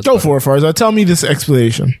Farzad's go for it, Farzad. Tell me this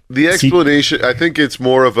explanation. The explanation, I think it's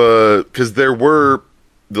more of a because there were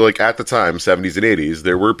like at the time, 70s and 80s,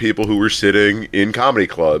 there were people who were sitting in comedy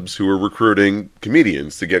clubs who were recruiting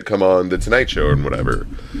comedians to come on the Tonight Show and whatever,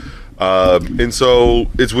 and so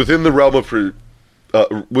it's within the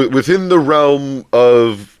realm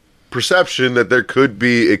of perception that there could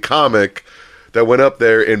be a comic that went up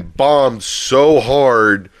there and bombed so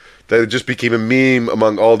hard that it just became a meme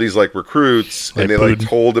among all these like recruits, and they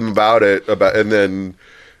told him about it, and then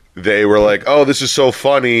they were like, "Oh, this is so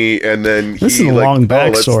funny," and then this is a long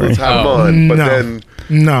backstory. Let's have him on. But then,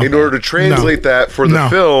 in order to translate that for the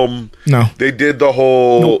film, they did the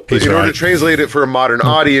whole. In order to translate it for a modern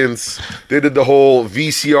audience, they did the whole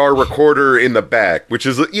VCR recorder in the back, which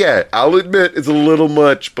is I'll admit it's a little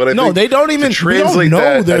much, but I think they don't even translate. We don't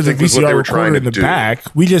know there's a VCR recorder in the back.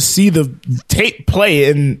 We just see the tape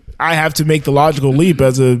play, and I have to make the logical leap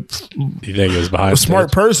as a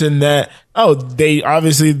smart person that they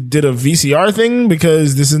obviously did a VCR thing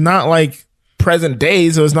because this is not like present day,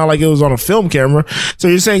 so it's not like it was on a film camera. So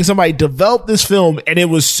you're saying somebody developed this film and it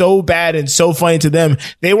was so bad and so funny to them,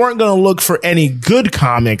 they weren't going to look for any good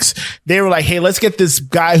comics. They were like, hey, let's get this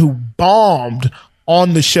guy who bombed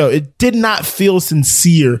on the show. It did not feel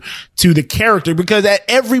sincere to the character because at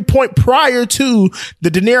every point prior to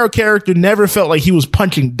the De Niro character never felt like he was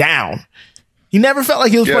punching down. He never felt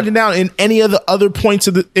like he was punching down in any of the other points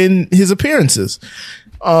in his appearances.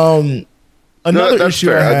 Another issue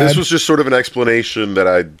fair. I had, this was just sort of an explanation that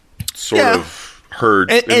I sort of heard.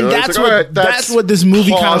 And that's that's what this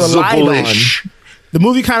movie kind of relied on. The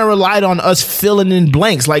movie kind of relied on us filling in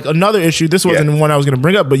blanks. Like another issue, this wasn't the one I was going to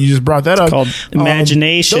bring up, but you just brought that up. It's called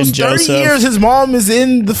imagination, those 30 Joseph. years his mom is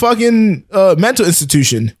in the fucking mental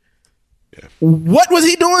institution. Yeah. What was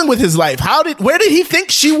he doing with his life? Where did he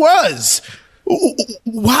think she was?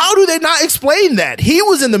 How do they not explain that? He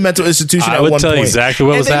was in the mental institution at one point. I would tell you exactly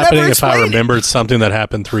what was happening if I remembered something that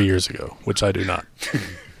happened 3 years ago, which I do not.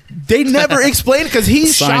 They never explained because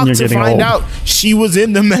he's shocked to find out she was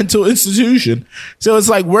in the mental institution. So it's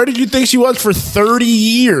like, where did you think she was for 30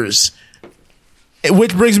 years?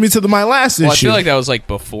 Which brings me to my last issue. I feel like that was like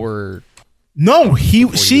before. No,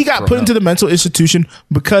 she got put into the mental institution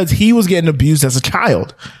because he was getting abused as a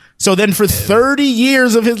child. So then for 30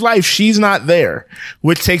 years of his life, she's not there,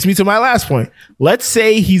 which takes me to my last point. Let's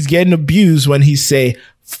say he's getting abused when he's, say,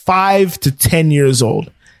 5 to 10 years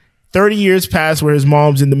old. 30 years pass where his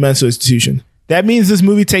mom's in the mental institution. That means this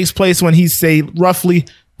movie takes place when he's, say, roughly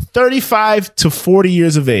 35 to 40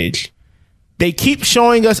 years of age. They keep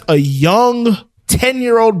showing us a young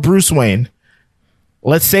 10-year-old Bruce Wayne.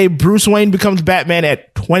 Let's say Bruce Wayne becomes Batman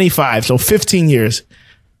at 25, so 15 years.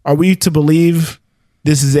 Are we to believe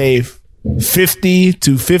this is a 50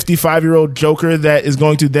 to 55-year-old Joker that is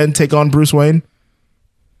going to then take on Bruce Wayne?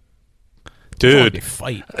 Dude,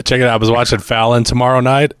 check it out. I was watching Fallon tomorrow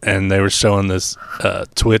night, and they were showing this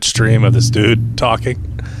Twitch stream of this dude talking,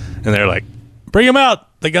 and they're like, bring him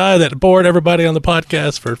out, the guy that bored everybody on the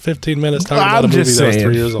podcast for 15 minutes talking about a movie that was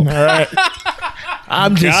 3 years old. All right.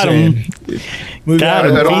 I'm just saying. Got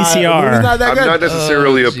him. VCR. I'm not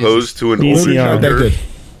necessarily opposed to an older Joker.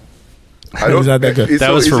 It's not that good.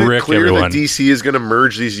 That was for Rick, Is it clear everyone. that DC is going to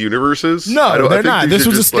merge these universes? No, they're not. This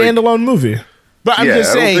was a standalone movie. But I'm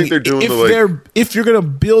just saying, if you're going to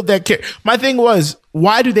build that character. My thing was,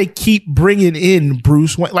 why do they keep bringing in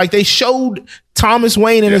Bruce Wayne? Like, they showed Thomas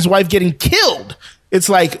Wayne and his wife getting killed. It's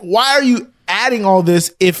like, why are you adding all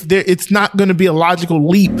this if it's not going to be a logical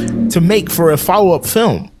leap to make for a follow-up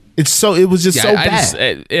film? It was just so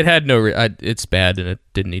bad. It had no. It's bad, and it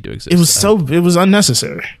didn't need to exist. It was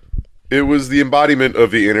unnecessary. It was the embodiment of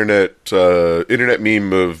the internet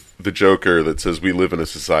meme of the Joker that says we live in a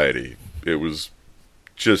society. It was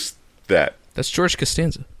just that. That's George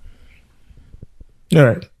Costanza. All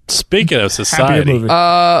right. Speaking of society,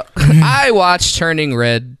 I watched Turning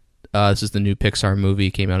Red. This is the new Pixar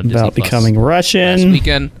movie. Came out on Disney about Plus becoming Russian last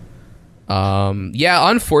weekend.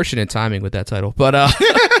 Unfortunate timing with that title, but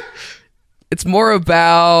It's more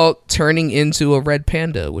about turning into a red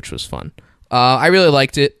panda, which was fun. I really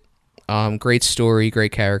liked it. Great story,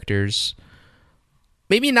 great characters.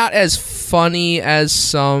 Maybe not as funny as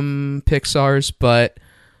some Pixar's, but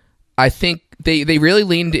I think they really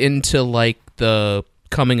leaned into like the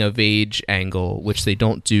coming of age angle, which they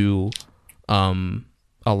don't do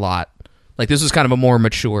a lot. Like this was kind of a more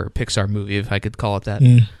mature Pixar movie, if I could call it that.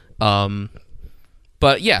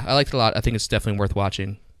 But yeah, I liked it a lot. I think it's definitely worth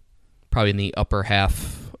watching. Probably in the upper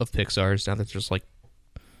half of Pixar's. Now that there's like,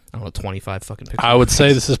 I don't know, 25 fucking Pixar I would movies.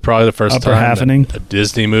 say this is probably the first Upper time happening. that a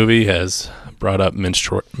Disney movie has brought up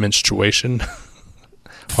menstruation.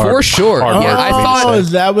 For sure. hard Yeah, word I for me to thought- say.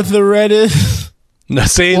 is that what the red is? No,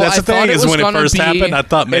 see, Well, that's the I thought thing it is was when it gonna first be- happened, I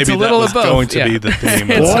thought it's maybe a that little was of both, going to yeah. be the theme.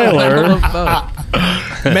 It's a Spoiler. little of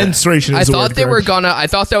both. Menstruation. I Is the thought word, they were Greg. gonna. I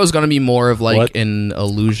thought that was gonna be more of like What? an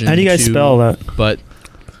allusion. How do you guys to- spell that? But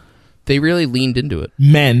they really leaned into it.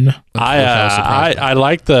 Men. I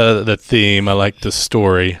like the theme. I like the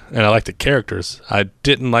story, and I like the characters. I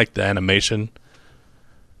didn't like the animation,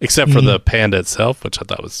 except for the panda itself, which I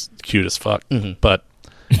thought was cute as fuck. But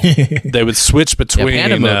they would switch between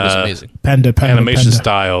Panda mode was amazing. Panda. animation panda.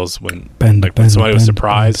 styles when Panda, like when somebody was panda,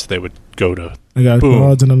 surprised, they would go to I got boom.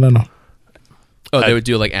 cards in Atlanta. Oh, they would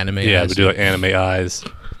do like anime. Yeah, eyes. we do like anime eyes,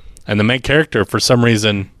 and the main character for some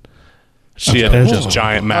reason she had That's just cool.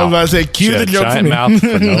 giant I mouth. was about to say, cue She the had a joke for giant me. mouth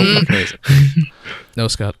for no fucking reason. No,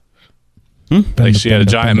 Scott. Like she had a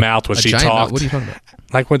giant mouth when A she giant mouth? talked. What are you talking about?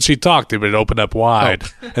 Like when she talked, it would open up wide,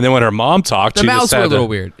 and then when her mom talked, The she mouths just were a had little to-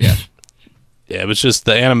 weird. Yeah, Yeah, it was just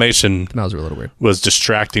the animation the mouths were a little weird. was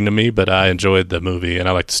distracting to me, but I enjoyed the movie and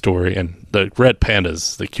I liked the story. And the red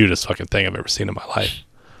panda's the cutest fucking thing I've ever seen in my life.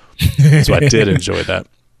 So I did enjoy that.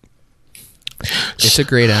 It's a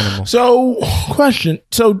great animal. So, question.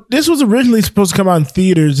 So, this was originally supposed to come out in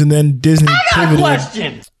theaters, and then Disney pivoted.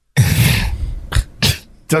 Question.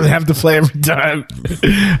 Doesn't have to play every time.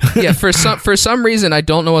 Yeah, for some reason, I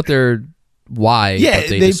don't know why. Yeah, but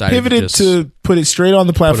they decided pivoted just- to put it straight on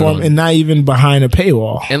the platform on. and not even behind a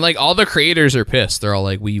paywall. And like all the creators are pissed. They're all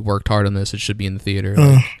like, "We worked hard on this. It should be in the theater."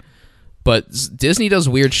 Like, but Disney does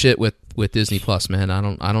weird shit with Disney Plus, man. I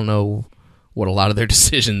don't know what a lot of their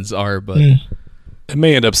decisions are, but It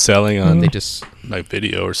may end up selling on they just. like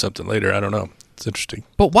video or something later. I don't know. It's interesting.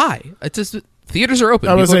 But why? It's just theaters are open.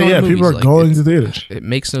 I would People are say, going yeah, to people are movies. going Like, to theaters. it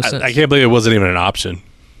makes no sense. I can't believe it wasn't even an option.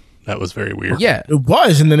 That was very weird. Yeah, It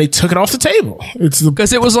was, and then they took it off the table. It's the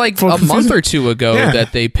because it was like For a month confusing- or two ago Yeah.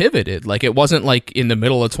 that they pivoted. Like it wasn't like in the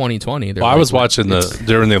middle of 2020. They're Well, I like, was watching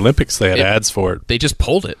during the Olympics. They had It- ads for it, They just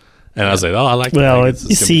pulled it. and I was like, "Oh, I like." Well, that.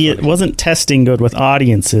 you see, it wasn't testing good with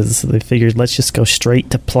audiences. So they figured, let's just go straight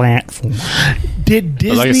to platform. Did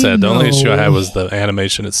Disney But like I said, the only issue I had know- was the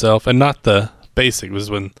animation itself, and not the basic. It was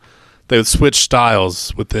when they would switch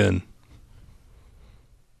styles within.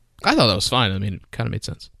 I thought that was fine. I mean, it kind of made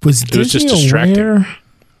sense. was it was Disney just distracting. aware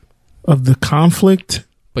of the conflict?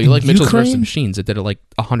 But you like in Mitchell's vs. the Ukraine? Machines? It did it like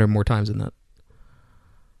 100 more times than that.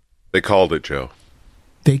 They called it, Joe.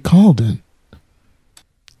 They called it.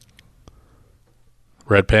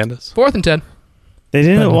 Red Pandas. 4th and 10. They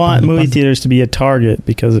didn't Panda, want panda, movie panda. theaters to be a target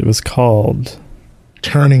because it was called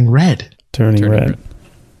Turning red. Turning Turning Red. Red.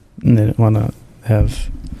 And they didn't want to have.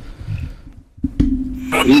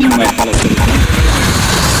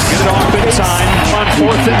 Get it off in time on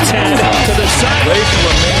 4th and 10 to the side. Race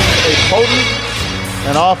remains a potent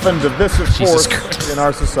and often divisive Jesus force in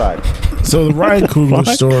our society. So the Ryan Coogler What?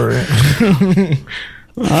 story.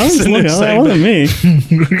 I was looking, that wasn't me.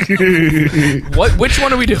 What? Which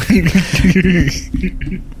one are we doing?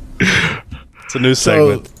 It's a new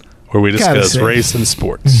segment where we gotta discuss say- race and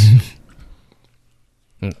sports.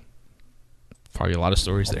 Probably a lot of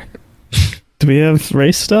stories there. Do we have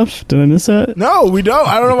race stuff? Did I miss that? No, we don't.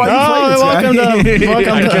 I don't know why you played this guy.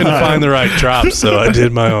 welcome I to. couldn't find the right drop, so I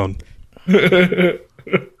did my own.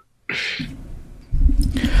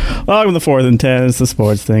 Welcome to 4th and 10. It's the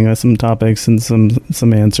sports thing. With some topics and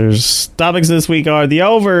some answers. Topics this week are the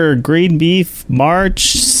over, green beef,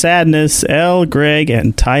 March, sadness, L, Greg,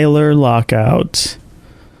 and Tyler lockout.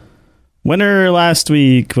 Winner last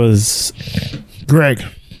week was Greg.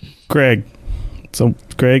 So,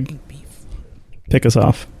 Greg, pick us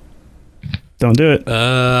off. Don't do it.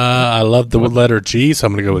 I love the letter G, so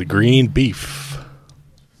I'm going to go with green beef.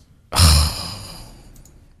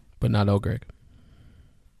 But not O. Greg.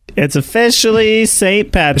 It's officially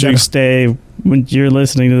St. Patrick's Day when you're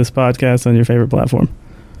listening to this podcast on your favorite platform.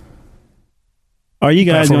 Are you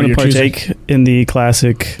guys Platform going to you're choosing. partake in the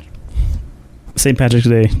classic St. Patrick's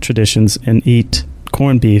Day traditions and eat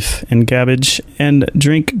corned beef and cabbage and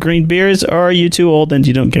drink green beers, or are you too old and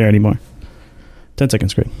you don't care anymore? 10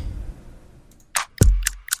 seconds, Greg.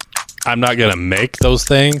 I'm not gonna make those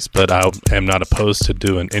things, but I am not opposed to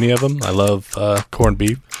doing any of them. I love corned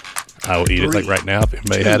beef. I will eat it like right now. If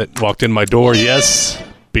anybody had it, walked in my door, yes.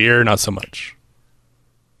 Beer, not so much.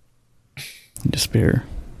 Just beer.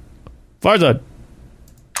 Farzad.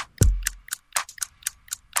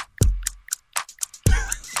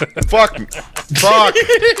 Fuck.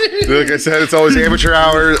 Like I said, it's always amateur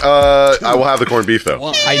hour. I will have the corned beef,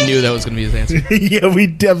 though. I knew that was going to be his answer. Yeah, we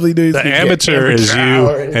definitely do. The amateur is you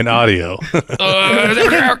and audio.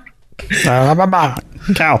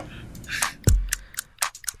 Cow.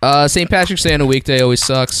 St. Patrick's Day on a weekday always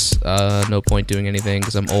sucks. No point doing anything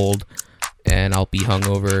because I'm old and I'll be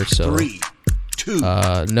hungover. So, 3, 2,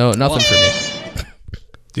 no, nothing for me.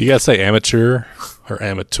 Do you guys say amateur or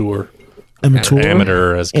amateur?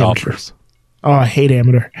 Amateur as golfers. Oh, I hate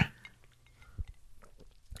amateur.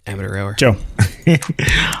 Amateur hour. Joe.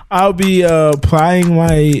 I'll be plying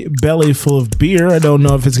my belly full of beer. I don't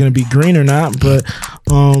know if it's going to be green or not, but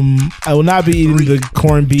I will not be eating the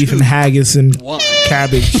corned beef and haggis and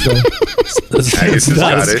cabbage. So. Haggis is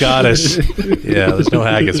not Scottish. Yeah, there's no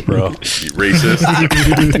haggis, bro. You racist.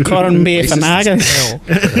 The corned beef and haggis. I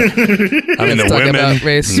mean, the women.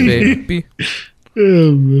 Race, baby.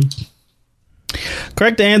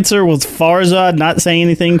 Correct answer was Farzad, not saying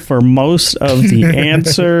anything for most of the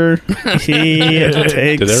answer. He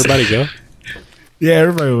takes. Did everybody go? Yeah,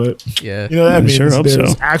 everybody would. Yeah. You know that means sure hope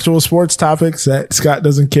there's so. actual sports topics that Scott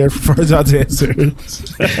doesn't care for Farzad's answers.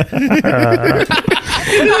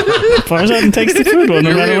 Farzad takes the food one.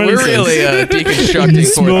 No matter what We're he really says.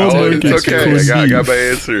 deconstructing for It's okay. I got my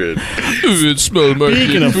answer in. It smelled like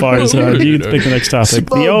Speaking of Farzad, you can pick the next topic.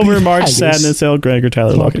 The over March haggis. Sadness, L. Greg or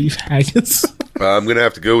Tyler Lockett? Beef haggis. I'm going to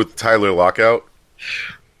have to go with Tyler Lockout.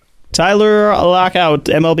 Tyler Lockout,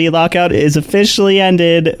 MLB Lockout is officially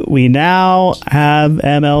ended. We now have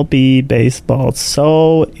MLB baseball.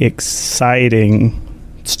 So exciting.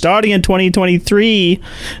 Starting in 2023,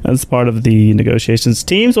 as part of the negotiations,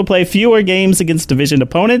 teams will play fewer games against division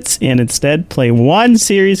opponents and instead play one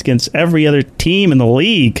series against every other team in the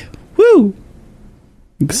league. Woo!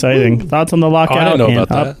 Exciting. Thoughts on the lockout? I don't know and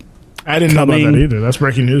about up- that. I didn't know about that either. That's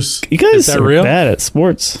breaking news. You guys Is that are real? bad at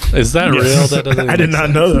sports. Is that real? That doesn't I did not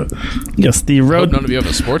know that. Yes, the I hope road none of you have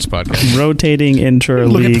a sports podcast. rotating Look at the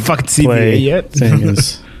intra-league fucking CBA play yet. thing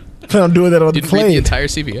is. Plan on doing that on the Didn't read the plane. entire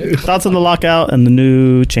CBA. Thoughts on the lockout and the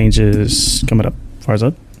new changes coming up,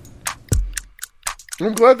 Farzad?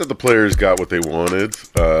 I'm glad that the players got what they wanted.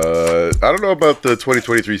 I don't know about the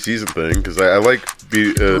 2023 season thing because I like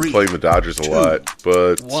playing the Dodgers a lot,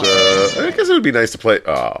 but I guess it would be nice to play.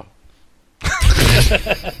 Oh,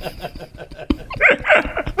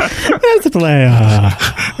 That's a play.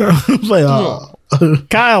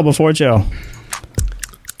 Kyle before Joe.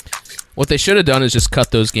 What they should have done is just cut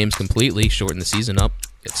those games completely, shorten the season up.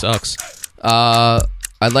 It sucks. I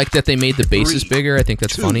like that they made the bases bigger. I think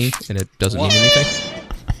that's funny, and it doesn't mean anything.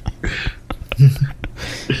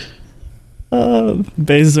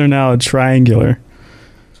 Bases are now triangular.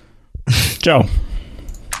 Joe.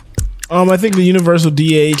 I think the universal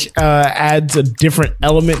DH adds a different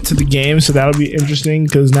element to the game, so that'll be interesting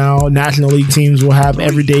because now National League teams will have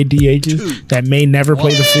everyday DHs that may never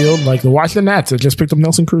play the field, like the Washington Nats that just picked up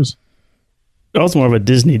Nelson Cruz. I was more of a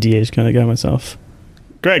Disney DH kind of guy myself.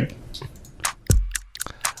 Greg.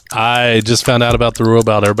 I just found out about the rule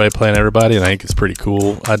about everybody playing everybody, and I think it's pretty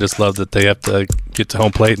cool. I just love that they have to get to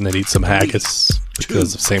home plate and then eat some haggis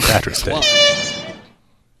because of St. Patrick's Day.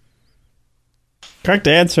 Correct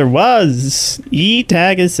answer was eat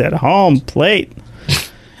haggis at home plate.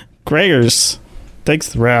 Gregors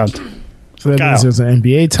takes the round. So that means there's an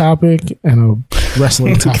NBA topic and a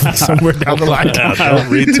wrestling topic somewhere down the line. Don't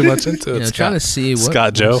read too much into it. I'm trying to see what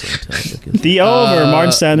Scott Joe. The over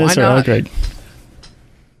March Sadness or L. Greg?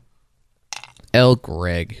 L.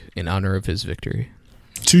 Greg in honor of his victory.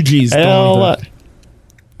 2 G's. L.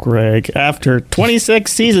 Greg. After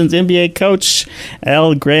 26 seasons, NBA coach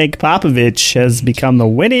L. Greg Popovich has become the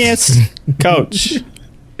winningest coach in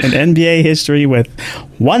NBA history with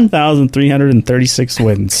 1,336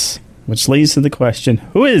 wins. Which leads to the question,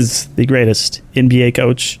 who is the greatest NBA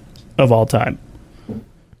coach of all time?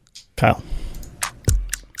 Kyle.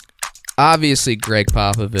 Obviously, Greg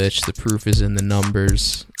Popovich. The proof is in the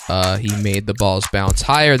numbers. He made the balls bounce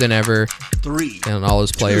higher than ever. 3, and all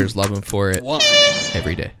his players love him for it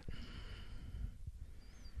every day.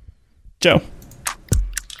 Joe.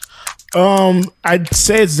 I'd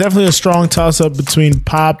say it's definitely a strong toss-up between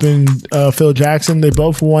Pop and Phil Jackson. They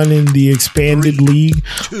both won in the expanded league,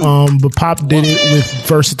 but Pop did it with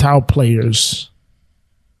versatile players.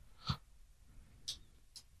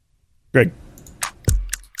 Greg.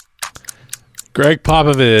 Greg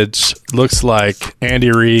Popovich looks like Andy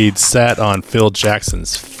Reid sat on Phil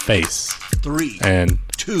Jackson's face. 3 and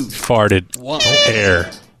 2 farted 1 air.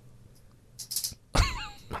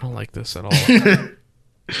 I don't like this at all.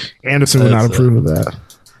 Anderson would not approve of that.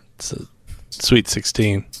 It's a Sweet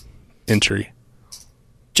 16 entry.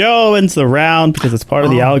 Joe wins the round because it's part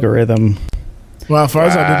of the algorithm. Well,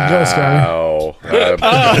 Farzad didn't go, Scotty.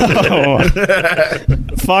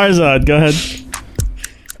 Farzad, go ahead.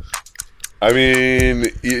 I mean,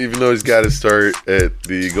 even though he's got to start at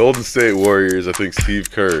the Golden State Warriors, I think Steve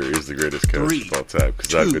Kerr is the greatest coach of all time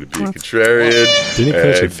because I'm going to be contrarian. Didn't he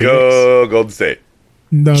coach at go Golden State.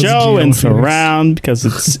 No, Joe wins the round because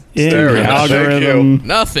it's in the algorithm.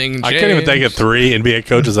 Nothing, James. I can't even think of 3 NBA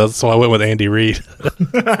coaches. That's why I went with Andy Reid.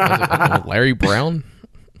 Larry Brown?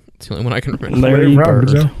 It's the only one I can remember. Larry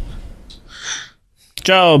Bird.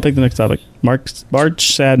 Joe, pick the next topic.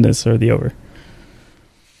 March Sadness or the over?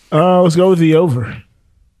 Let's go with the over.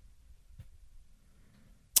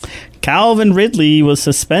 Calvin Ridley was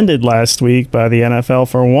suspended last week by the NFL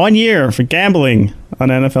for 1 year for gambling on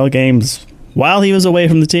NFL games while he was away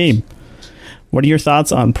from the team. What are your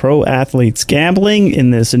thoughts on pro athletes gambling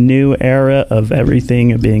in this new era of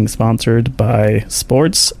everything being sponsored by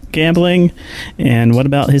sports gambling? And what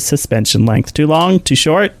about his suspension length? Too long? Too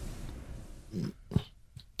short?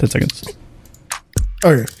 10 seconds.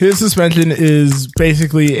 Okay, his suspension is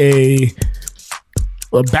basically a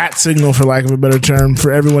bat signal, for lack of a better term,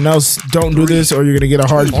 for everyone else. Don't do this, or you're going to get a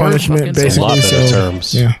hard punishment. Basically, a lot better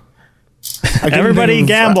terms. Yeah. Everybody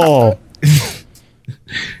gamble.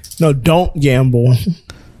 No, don't gamble,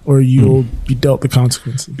 or you'll be dealt the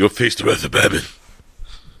consequences. You'll face the wrath of Babin.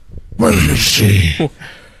 What did she?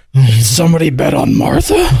 Somebody bet on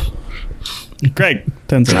Martha? Greg,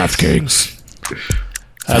 10 seconds. DraftKings.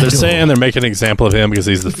 They're saying they're making an example of him because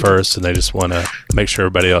he's the first, and they just want to make sure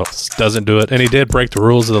everybody else doesn't do it. And he did break the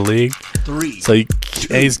rules of the league, 3 so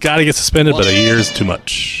he's got to get suspended. But a year is too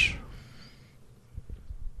much.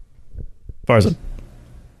 Farzad.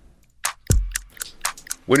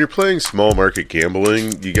 When you're playing small market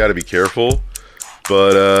gambling, you got to be careful.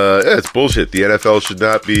 But yeah, it's bullshit. The NFL should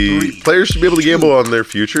not be. Players should be able to gamble on their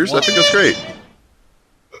futures. I think that's great.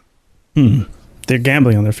 They're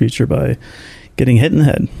gambling on their future by getting hit in the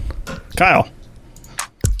head. Kyle.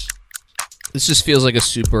 This just feels like a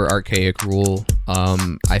super archaic rule.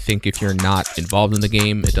 I think if you're not involved in the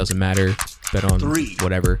game, it doesn't matter. Bet on 3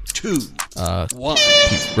 whatever. 2 1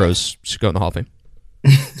 Pete Rose should go in the Hall of Fame.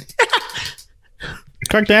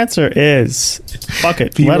 Correct answer is fuck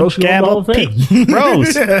it. Pete Let Rose him gamble. Hall of Fame. Pete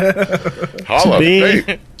Rose Hall of be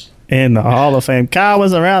Fame. in the Hall of Fame. Kyle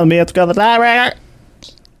was around me. Let's go to the library.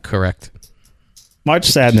 Correct. March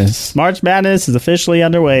Sadness. March Madness is officially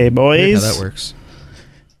underway, boys. Weird how that works.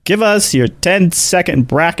 Give us your 10-second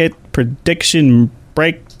bracket prediction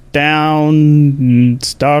breakdown,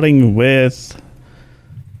 starting with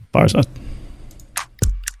Farzad.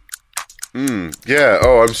 Yeah.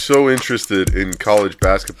 Oh, I'm so interested in college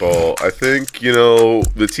basketball. I think,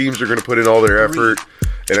 the teams are going to put in all their effort,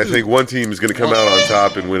 and I think one team is going to come out on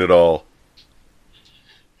top and win it all.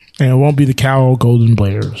 And it won't be the Cal Golden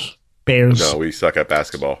Bears. No, we suck at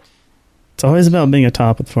basketball. It's always about being a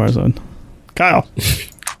top with Farzad. Kyle.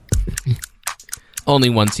 Only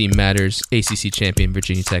one team matters. ACC champion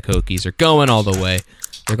Virginia Tech Hokies are going all the way.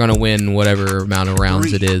 They're going to win whatever amount of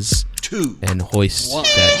rounds it is and hoist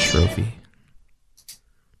that trophy.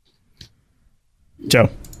 Joe.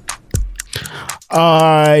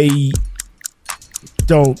 I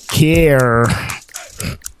don't care.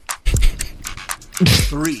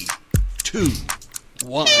 3 2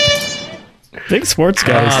 1 Big sports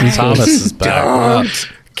guys. Thomas is back.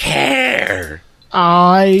 Don't care.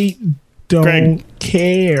 I don't Greg.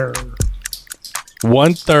 care.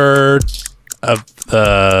 1/3 of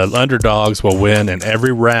the underdogs will win in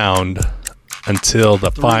every round until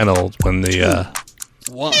the final when the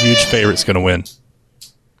huge favorite's going to win.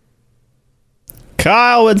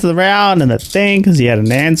 Kyle went to the round and the thing because he had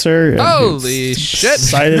an answer. Holy shit.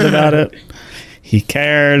 Excited about it. He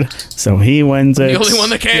cared, so he wins it. The only one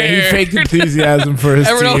that cared. Yeah, he faked enthusiasm for his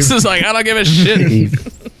Everyone team. else is like, I don't give a shit. He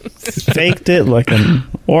faked it like an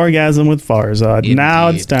orgasm with Farzad. Now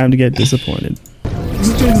it's time to get disappointed.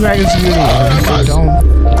 Just do exactly what you do. Don't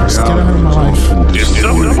just get out of my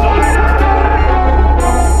life.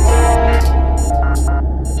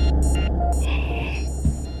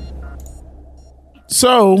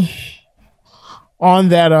 So, on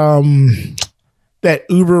that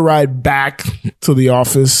Uber ride back to the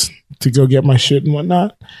office to go get my shit and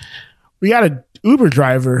whatnot, we got an Uber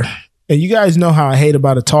driver, and you guys know how I hate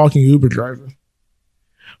about a talking Uber driver.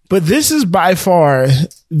 But this is by far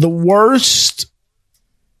the worst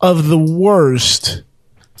of the worst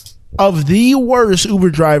Uber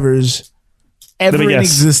drivers ever in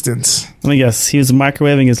existence. Let me guess. He was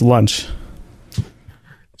microwaving his lunch.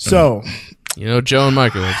 So, Joe and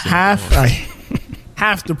microwaves. I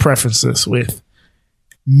have to preface this with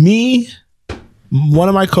me, one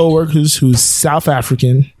of my coworkers who's South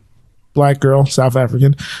African, black girl, South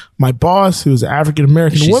African, my boss who's an African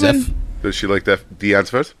American woman. Does she like that? The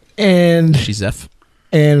answer? And she's F.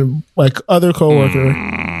 And like other coworker.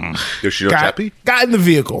 Does she know Chappie? Got in the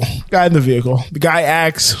vehicle. The guy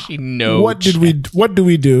asks, she knows. What do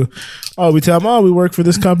we do? Oh, we tell him, we work for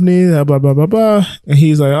this company, blah, blah, blah, blah. And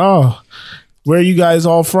he's like, where are you guys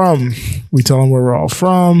all from? We tell him where we're all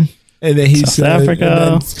from. And then he said,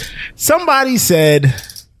 Africa. Somebody said,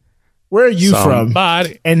 where are you from?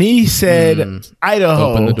 And he said,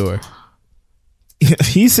 Idaho. Open the door.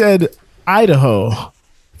 He said, Idaho,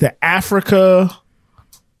 the Africa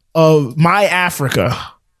of my Africa.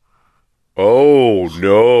 Oh,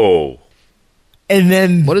 no. And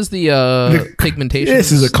then what is the pigmentation?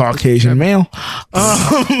 This is a Caucasian male.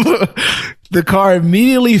 The car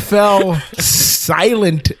immediately fell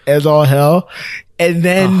silent as all hell. And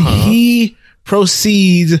then he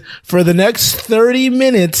proceeds for the next 30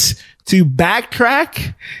 minutes to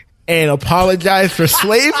backtrack and apologize for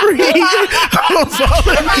slavery.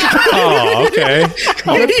 Oh, okay.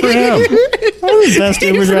 Good for him. That was the best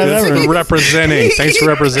Uber drive ever. Representing. Thanks for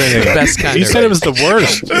representing. Best kind You of said it was the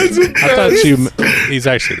worst. I thought he's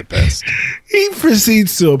actually the best. He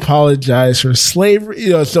proceeds to apologize for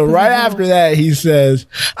slavery. So right after that, he says,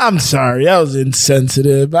 "I'm sorry, that was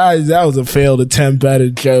insensitive. That was a failed attempt at a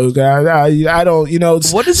joke. I don't,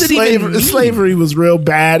 what does it even mean? Slavery was real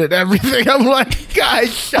bad and everything." I'm like,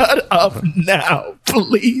 guys, shut up now,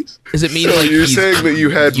 please. Does it mean So like you're saying that you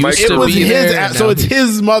had Mike? It was it's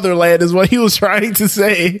his motherland, is what he was trying to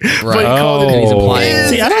say. Right. But he called it He's implying.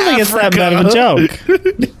 See, I don't think it's that bad of a joke.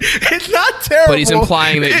 It's not terrible. But he's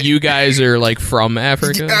implying that you guys are like from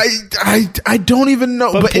Africa. I don't even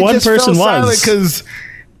know. But one person was. because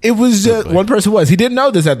it was one person was. He didn't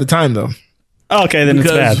know this at the time though. Okay, then it's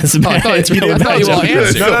bad. This is bad. It's really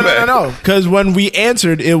bad. No. Because when we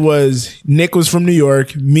answered, it was Nick was from New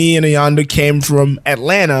York, me and Ayanda came from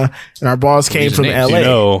Atlanta, and our boss came from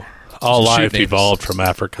LA. All life evolved from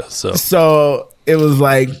Africa. So it was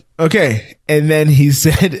like, okay. And then he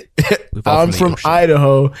said, I'm from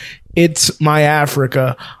Idaho. It's my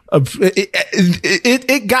Africa.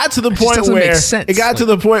 It got to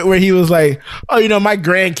the point where he was like, my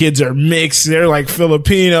grandkids are mixed. They're like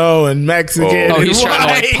Filipino and Mexican. Oh, he's trying to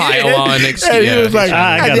like pile on. And he was like,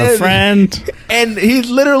 I got a friend. And he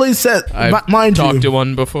literally said, I've talked to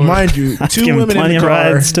one before. Mind you, two women in the car.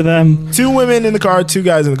 Rides to them. 2 women in the car, 2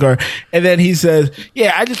 guys in the car. And then he says,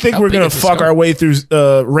 yeah, I just think we're going to fuck our way through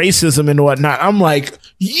racism and whatnot. I'm like,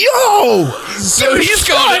 yo! So he's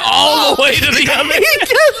going all the way to the other He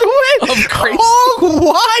just went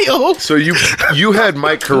all wild. So you had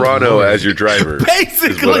Mike Carano as your driver.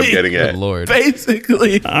 Basically. Is what I'm getting at. Good Lord.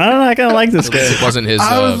 Basically. I kind of like this guy. It wasn't his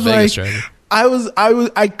Vegas driver.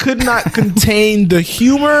 I could not contain the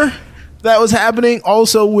humor that was happening.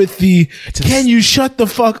 Also with can you shut the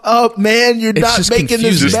fuck up, man? You're not making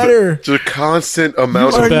this better. Just a constant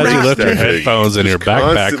amount of brakes. You left your headphones in your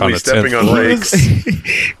backpack on the stepping on brakes.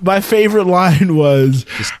 My favorite line was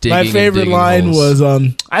I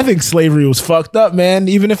think slavery was fucked up, man.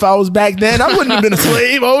 Even if I was back then, I wouldn't have been a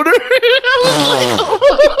slave owner.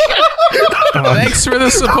 Thanks for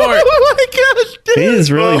the support. Oh my gosh, he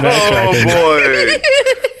is really backtracking. Oh boy.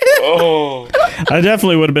 Oh. I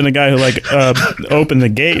definitely would have been the guy who opened the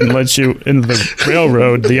gate and let you into the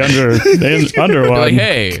railroad, the under one. Like,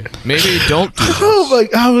 hey, maybe don't do this. Oh my!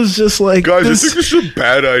 I was just like, guys, I think this is a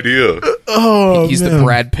bad idea. Oh, he's man. the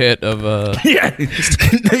Brad Pitt of yeah.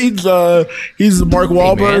 He's Mark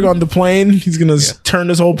Wahlberg on the plane. He's gonna turn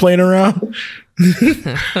this whole plane around.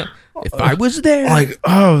 If I was there, like,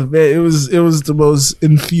 oh man, it was the most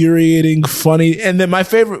infuriating, funny. And then my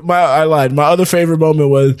other favorite moment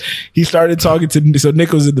was he started talking to. So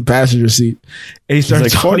Nick was in the passenger seat, and he started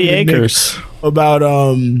like 40 acres about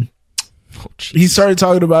he started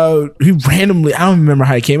talking about he randomly. I don't remember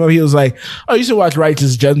how he came up. He was like, "Oh, you should watch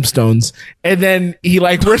Righteous Gemstones," and then he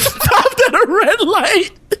like we're stopped at a red light.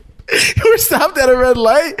 We're stopped at a red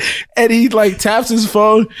light, and he like taps his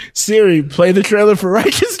phone. Siri, play the trailer for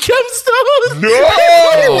Righteous Gemstones. No.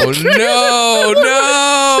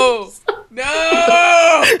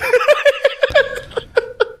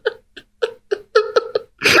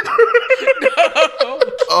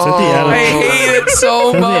 I hate it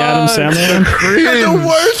so much. The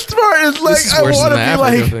worst part is like, This is I worse want to than be the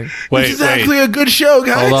like, Africa thing. Wait, this is actually a good show,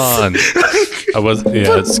 guys. Hold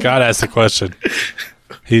on. Scott asked the question.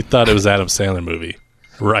 He thought it was Adam Sandler movie.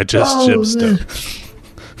 Righteous Gemstone.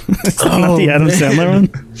 It's not the Adam Sandler one?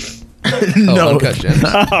 No. Uncut Gems.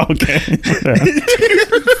 Oh, okay.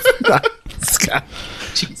 Scott.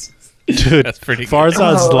 Jesus. Dude, That's pretty good.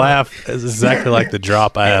 Farzad's laugh is exactly like the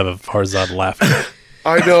drop I have of Farzad laughing.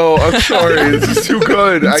 I know. I'm sorry. This is too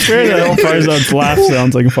good. I It's weird can't that help it. Farzad's laugh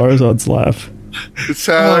sounds like Farzad's laugh.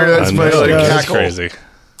 Tyler, that's I my know, like that's cackle. crazy.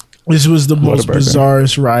 This was the most Whataburger.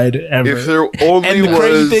 bizarrest ride ever. If there only and the was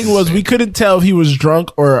crazy thing was, we couldn't tell if he was drunk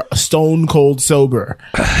or stone cold sober.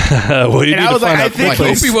 Well, you And need I to was like, find I out think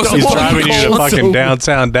place. he was He's stone driving you to cold fucking sober.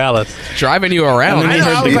 downtown Dallas. Driving you around. And then I you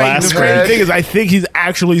heard was the like, glass the break. crazy thing is, I think he's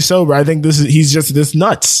actually sober. I think he's just this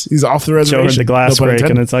nuts. He's off the Showed reservation. the glass No pun break,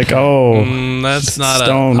 and intended. it's like, oh, That's not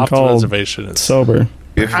Stone a off the cold. reservation. It's sober.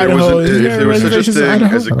 if there Idaho, was is if there there was such a reservations in thing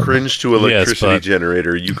Idaho? as a cringe to electricity but-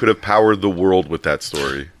 generator, you could have powered the world with that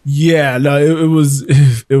story. Yeah, no, it was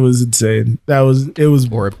insane. It was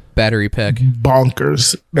Or a battery pack.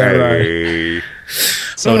 bonkers. That ride. Hey.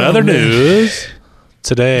 So in Oh, other man. news,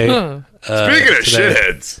 today, Speaking of today,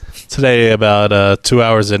 shitheads, today about 2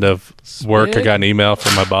 hours into work, I got an email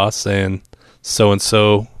from my boss saying so and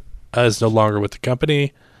so is no longer with the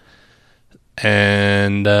company,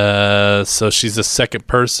 and so she's the second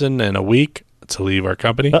person in a week to leave our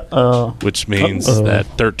company, which means that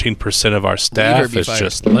 13% of our staff be has fired.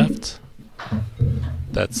 just left.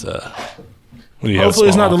 That's when you have a Hopefully,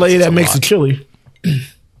 it's small not the lady office, that it's a makes the lot. chili.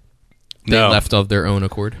 They No. left of their own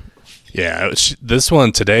accord. Yeah, this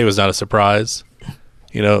one today was not a surprise.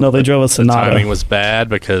 You know, No, they drove a the Sonata. timing was bad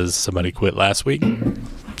because somebody quit last week,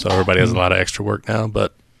 so everybody has a lot of extra work now.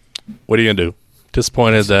 But what are you gonna do?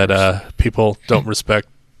 Disappointed that people don't respect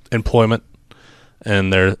employment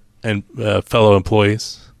and their fellow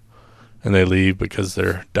employees, and they leave because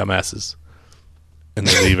they're dumbasses, and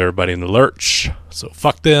they leave everybody in the lurch. So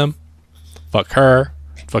fuck them, fuck her,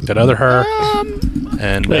 fuck that other her,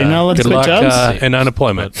 and Wait, now let's good quit luck jobs? in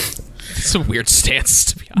unemployment. It's a weird stance,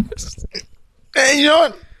 to be honest. Hey, you know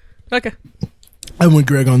what? Okay. I'm with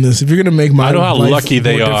Greg on this. If you're gonna make my I know how life lucky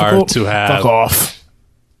they more are difficult, to have fuck off.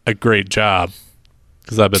 a great job,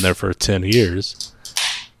 because I've been there for 10 years.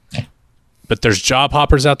 But there's job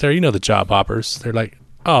hoppers out there. You know the job hoppers. They're like,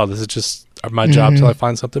 oh, this is just my job till I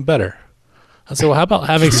find something better. I said, well, how about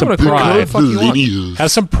having some pride?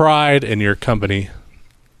 Have some pride in your company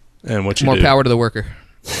and what you More do. power to the worker.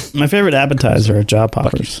 My favorite appetizer are job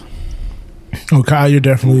poppers. Oh, Kyle, you're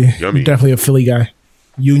definitely a Philly guy.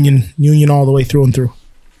 Union all the way through and through.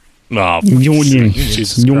 No, Union.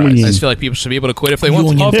 Jesus Union. Christ. I just feel like people should be able to quit if they want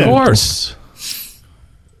to. Union. Of Yeah. course.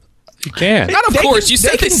 You can. Not of course. You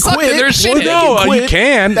said they can suck quit. and they're a Well, shithead. no, quit. you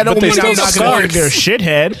can, That but don't they mean still I'm not gonna suck. think they're a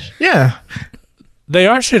shithead. Yeah. They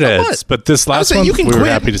are shitheads, but this last saying one, you can we were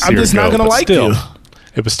quit. happy to see I'm her just go. not gonna but like still, you.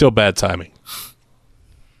 It was still bad timing.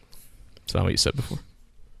 That's not what you said before.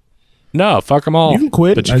 No, fuck them all. You can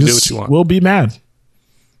quit. but you I can do just what you want. will be mad.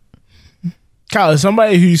 Kyle, as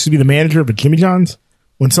somebody who used to be the manager of a Jimmy John's,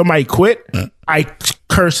 when somebody quit, I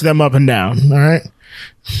curse them up and down. All right.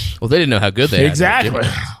 Well, they didn't know how good they Exactly.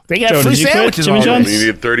 had. They got Joe, free did you quit, sandwiches Jimmy already. John's?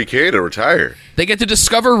 You need 30K to retire. They get to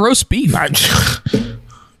discover roast beef.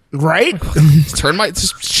 Right?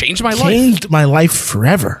 Just change my life. Changed my life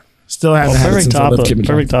forever. Still haven't had it Perfect since I left Jimmy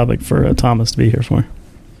topic. Perfect topic for Thomas to be here for.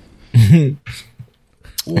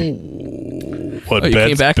 What, Oh, you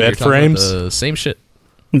came back and bed you're talking about frames? the same shit.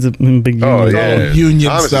 He's a big Oh union. yeah, union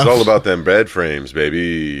Thomas stuff. is all about them bed frames,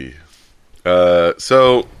 baby.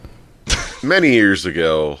 So many years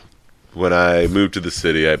ago, when I moved to the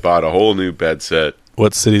city, I bought a whole new bed set.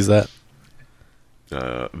 What city's that?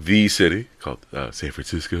 The city called San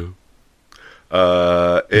Francisco.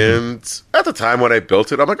 And at the time when I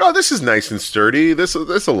built it, I'm like, oh, this is nice and sturdy. This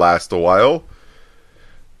will last a while.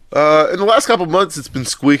 In the last couple months, it's been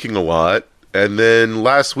squeaking a lot. And then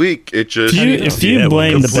last week, it just If you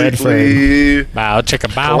blame the bed frame, bow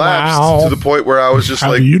chicka bow collapsed wow. to the point where I was just How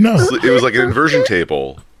like, do you know? it was like an inversion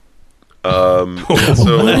table. And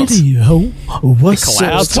so What's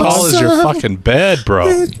How tall is your fucking bed, bro?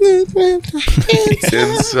 and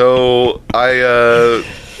so I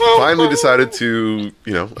finally decided to,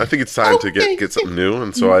 I think it's time to get something new.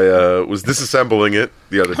 And so I was disassembling it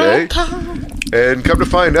the other day, and come to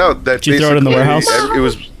find out that Did you throw it in the warehouse?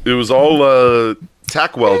 It was all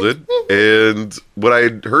tack welded, and what I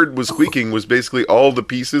heard was squeaking was basically all the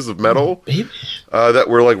pieces of metal that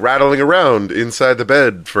were like rattling around inside the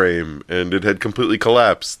bed frame, and it had completely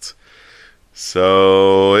collapsed.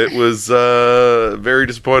 So it was very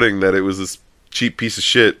disappointing that it was this cheap piece of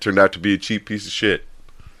shit turned out to be a cheap piece of shit.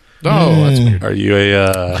 Oh, that's weird. Are you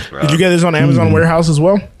a? Did you get this on Amazon Warehouse as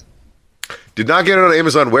well? Did not get it on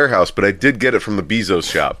Amazon Warehouse, but I did get it from the Bezos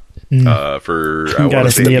shop for I Got want to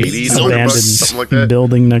us in say the $80, abandoned something like that.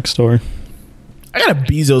 building next door. I got a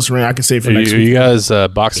Bezos ring I can save for Are next you, week. you guys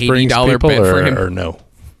box springs $80 people bid for him. or no?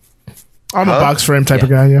 I'm a box frame type of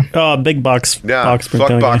guy, yeah. Oh, big box. Nah, box fuck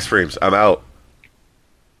guy. box frames. I'm out.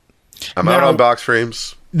 I'm out Now- on box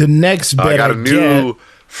frames. The next bet I got a new I will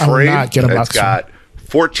frame. not get a box It's got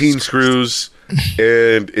 14 screws,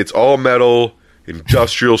 and it's all metal,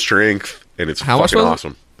 industrial strength, and it's How much fucking was it?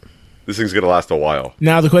 awesome. This thing's gonna last a while.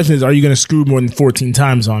 Now the question is, are you going to screw more than 14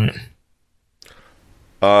 times on it?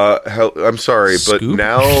 I'm sorry, but Scoop?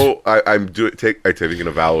 now I'm taking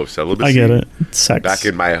a vow of celibacy. I get it. Sex. Back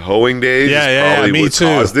in my hoeing days, Yeah, probably me what too.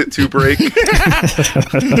 caused it to break.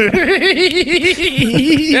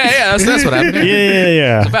 Yeah, that's what happened.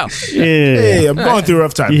 Yeah. About. Hey, I'm going through a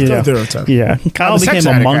rough time. Yeah. Going through a rough time. Yeah. Kyle I'm a sex became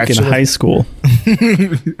a addict, monk actually. in high school.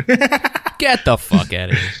 Get the fuck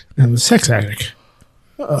out of here. I'm a sex addict.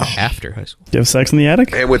 After high school. Do you have sex in the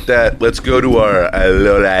attic? And with that, let's go to our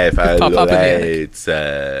low life. Pop up in the attic. It's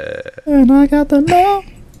And I got the low.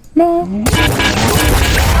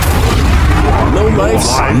 Low life's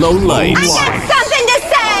low life. Something to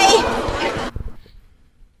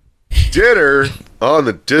say! dinner on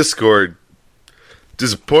the Discord.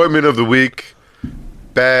 Disappointment of the week.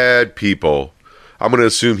 Bad people. I'm going to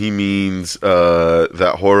assume he means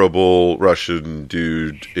that horrible Russian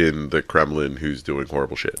dude in the Kremlin who's doing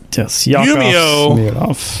horrible shit. Yes,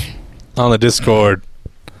 Yumio on the Discord.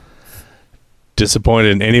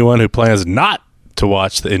 Disappointed in anyone who plans not to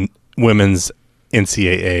watch the women's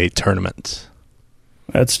NCAA tournament.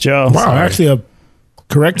 That's Joe. Wow, Sorry. actually a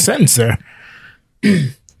correct sentence there.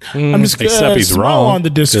 I'm just Except he's Smo wrong, on the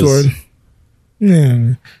Discord. 'cause-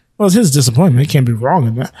 Yeah. Well, it's his disappointment. He can't be wrong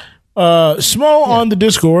in that. Smo on the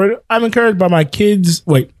Discord. I'm encouraged by my kids.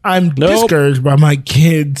 Wait, I'm discouraged by my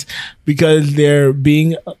kids because they're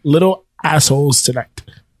being little assholes tonight.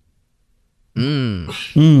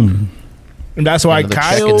 And that's why Another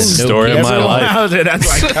Kyle check in the Story of never my life. allows it.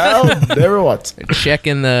 That's why Kyle never wants.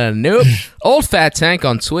 Checking the nope. Old Fat Tank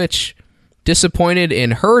on Twitch. Disappointed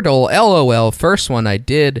in Hurdle. LOL. First one I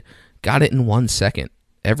did. Got it in 1 second.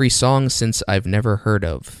 Every song since I've never heard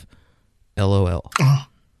of. LOL.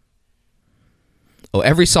 Oh,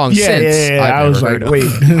 every song since I've I never was heard like, of. wait.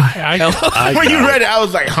 I When you read it, I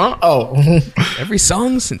was like, huh? Oh. Every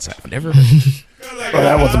song since I've never heard of. Well,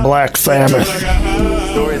 that was a Black Sabbath.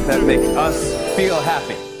 Stories that make us feel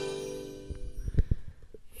happy.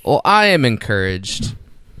 Well, I am encouraged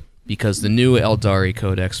because the new Eldari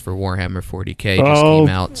Codex for Warhammer 40k just Oh, came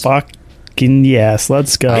out. fucking yes.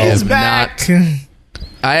 Let's go. I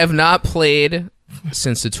have not played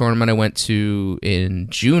since the tournament I went to in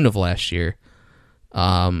June of last year.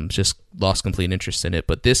 Just lost complete interest in it.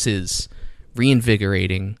 But this is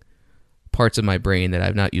reinvigorating parts of my brain that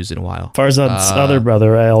I've not used in a while. Farzad's other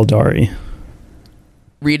brother, Eldari.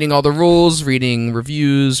 Reading all the rules, reading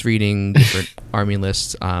reviews, reading different army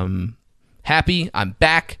lists. Happy. I'm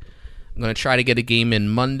back. I'm going to try to get a game in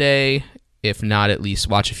Monday. If not, at least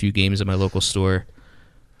watch a few games at my local store.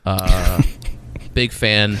 Big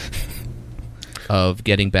fan of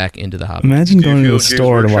getting back into the hobby. Imagine Do you going to feel the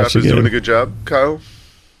store to Games watch Workshop a is doing game. a good job, Kyle?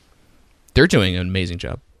 They're doing an amazing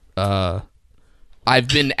job. I've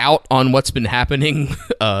been out on what's been happening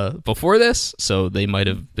before this, so they might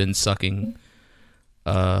have been sucking,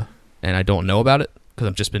 and I don't know about it because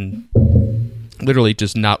I've just been literally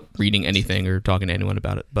just not reading anything or talking to anyone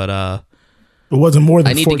about it. But It wasn't more than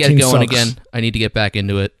I need to 14 get going sucks. again. I need to get back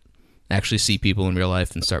into it, actually see people in real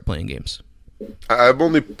life, and start playing games. I'm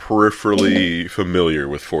only peripherally familiar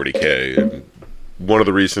with 40k, and one of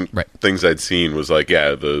the recent things I'd seen was like,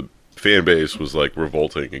 yeah, the fan base was like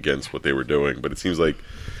revolting against what they were doing, but it seems like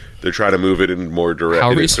they're trying to move it in more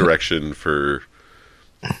its direction for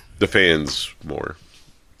the fans more,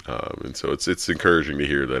 and so it's encouraging to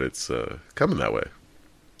hear that it's coming that way.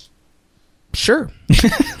 Sure.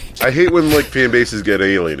 I hate when like fan bases get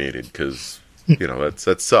alienated because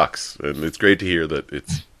that sucks, and it's great to hear that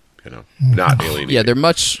it's not alienated. Yeah, they're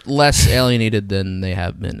much less alienated than they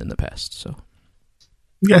have been in the past. So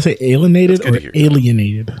You gotta say alienated That's good or to hear.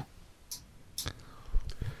 alienated?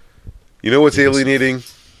 You know what's alienating?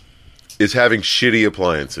 Is having shitty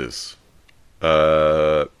appliances.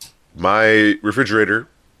 My refrigerator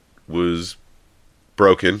was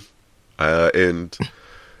broken, and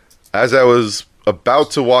as I was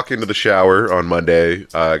about to walk into the shower on Monday,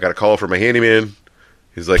 I got a call from my handyman.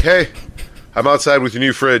 He's like, "Hey, I'm outside with your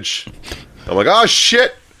new fridge." I'm like, "Oh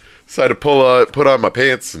shit!" So I had to put on my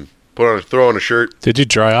pants and throw on a shirt. Did you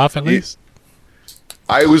dry off at least?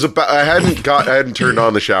 I hadn't turned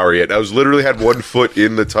on the shower yet. I was literally had one foot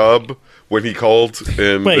in the tub when he called.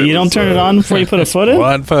 And Wait, you don't turn it on before you put a foot in?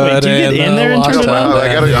 One foot Wait, do you get in there and turn it on?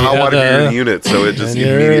 I got a hot water heater in the unit, so it's just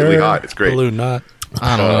immediately hot. It's great. Balloon knot.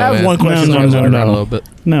 I don't know. I have man. one question. A little bit.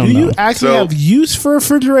 No, Do you actually have use for a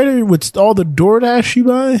refrigerator with all the DoorDash you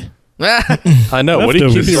buy? I know. What do you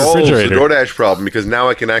keep in your refrigerator? It's a DoorDash problem because now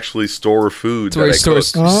I can actually store food. The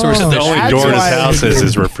only door in his house is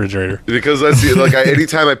his refrigerator. Because that's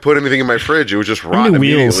anytime I put anything in my fridge, it would just rot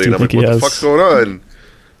immediately. And I'm like, what the fuck's going on?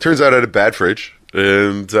 Turns out I had a bad fridge,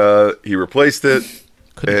 and he replaced it.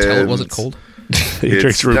 Couldn't tell it wasn't cold.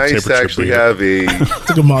 It's nice to actually have a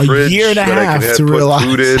took him a fridge year and a that I half can to put realize.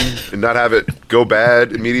 food in and not have it go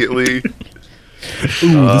bad immediately.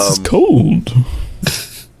 Ooh, this is cold.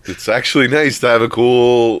 It's actually nice to have a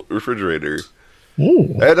cool refrigerator.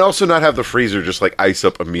 Ooh. And also not have the freezer just like ice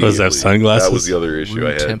up immediately. Does that have sunglasses? That was the other issue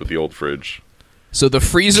I had with the old fridge. So the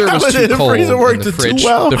freezer was too The cold. freezer worked and too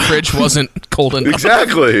well. The fridge wasn't cold enough.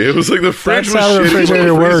 Exactly. It was like the fridge That's how the was shitty, but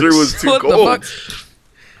refrigerator the freezer works. was too What the cold. fuck?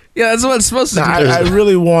 Yeah, that's what it's supposed to do. I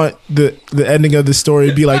really want the ending of the story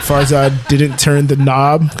to be like Farzad didn't turn the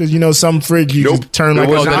knob because some fridge you just turn like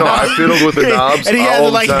It was a not. knob. I fiddled with the knobs and he had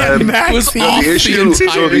all like the that time. max No,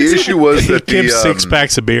 the issue was that He kept the 6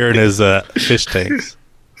 packs of beer in his fish tanks.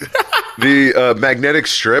 the magnetic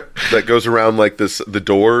strip that goes around like the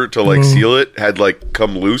door to like seal it had like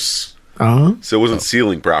come loose, so it wasn't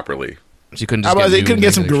sealing properly. You couldn't. How about they couldn't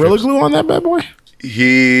get some Gorilla Glue on that bad boy?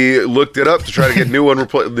 He looked it up to try to get new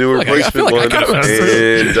replacement one,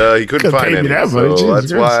 and he couldn't find any. So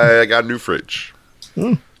that's why I got a new fridge.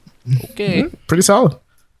 Okay, pretty solid.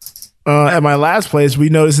 At my last place, we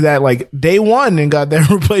noticed that like day one and got that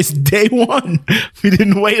replaced day one. We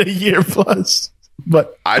didn't wait a year plus.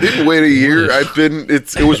 But I didn't wait a year.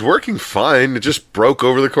 It was working fine. It just broke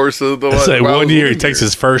over the course of the last. Say 1 year he takes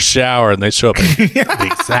his first shower and they show up at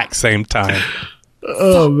the exact same time.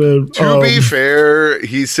 Oh man! To be fair,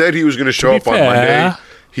 he said he was going to show up on Monday.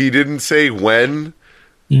 He didn't say when,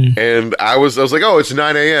 and I was like, "Oh, it's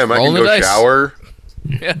 9 a.m. I can go shower."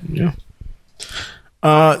 Yeah.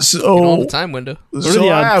 So you know, the time window. What are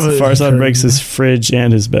the odds Farzad breaks his fridge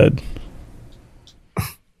and his bed?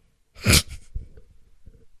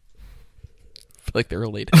 Like they're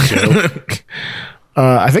related.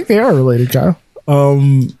 I think they are related, Kyle.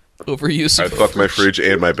 Overuse. I fucked my fridge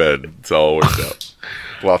and my bed. It's all worked out.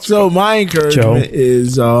 So my encouragement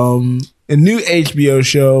is a new HBO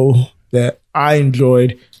show that I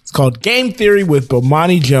enjoyed. It's called Game Theory with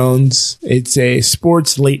Bomani Jones. It's a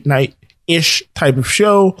sports late night ish type of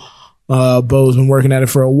show. Bo's been working at it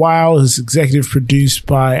for a while. It's executive produced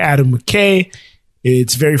by Adam McKay.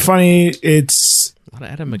 It's very funny. It's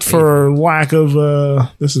for lack of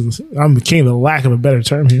I'm king the lack of a better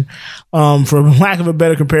term here. For lack of a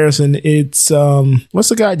better comparison, it's what's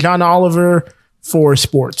the guy John Oliver for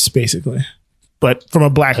sports basically, but from a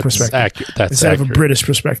black perspective instead of a British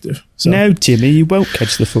perspective. So. No, Jimmy, you won't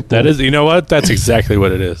catch the football. That is, you know what? That's exactly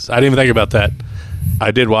what it is. I didn't even think about that. I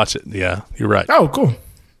did watch it. Yeah, you're right. Oh, cool.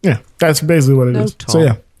 Yeah, that's basically what it is. Tom. So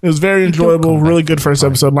yeah, it was very enjoyable. Really good first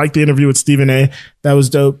episode. Like the interview with Stephen A. That was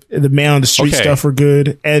dope. The man on the street stuff were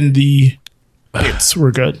good, and the hits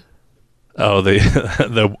were good. Oh,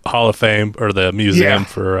 the Hall of Fame or the museum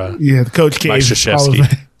for the Coach K. Mike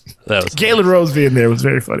Krzyzewski. That was Galen Rose being there was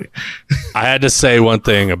very funny. I had to say one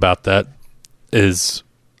thing about that is,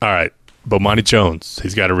 all right, Bomani Jones,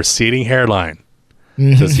 he's got a receding hairline.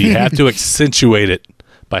 Does he have to accentuate it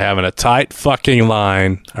by having a tight fucking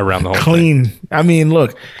line around the whole clean thing? I mean,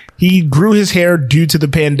 look, he grew his hair due to the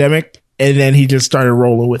pandemic, and then he just started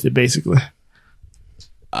rolling with it, basically.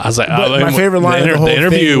 I was like, my favorite line of the whole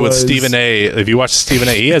interview thing with was, Stephen A. If you watch Stephen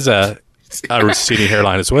A., he has a receding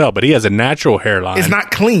hairline as well, but he has a natural hairline. It's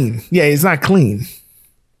not clean. Yeah, it's not clean.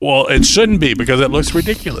 Well, it shouldn't be because it looks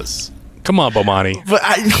ridiculous. Come on, Bomani. But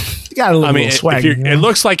you got a little swag. It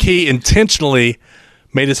looks like he intentionally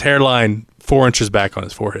made his hairline 4 inches back on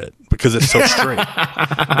his forehead because it's so straight.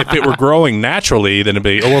 If it were growing naturally, then it'd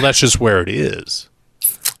be, that's just where it is.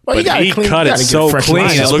 Well, but he cut it so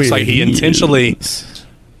clean, it looks like he intentionally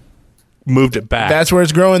moved it back. That's where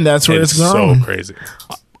it's growing. That's where it's growing. So crazy.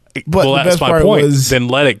 But well, the that's best my part point. was Then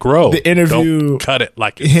let it grow. The interview, don't cut it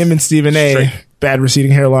like it's him and Stephen A. straight. Bad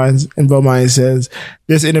receding hairlines, and Bomani says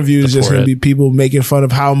this interview is just going to be people making fun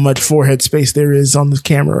of how much forehead space there is on this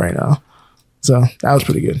camera right now. So that was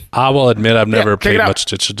pretty good. I will admit I've never paid it out. much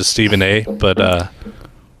attention to Stephen A., but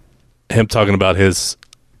him talking about his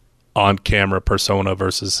on-camera persona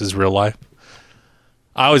versus his real life,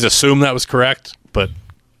 I always assumed that was correct, but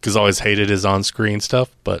has always hated his on-screen stuff,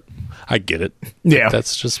 but I get it. Yeah.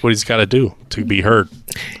 That's just what he's got to do to be heard.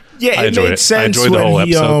 Yeah, I enjoyed made it. sense I enjoyed the when whole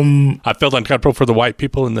he, episode. I felt uncomfortable for the white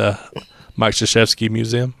people in the Mike Krzyzewski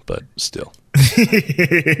Museum, but still.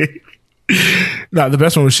 No, the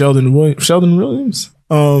best one was Sheldon Williams.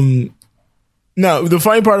 No, the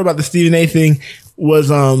funny part about the Stephen A. thing was,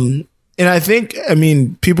 and I think,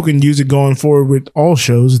 people can use it going forward with all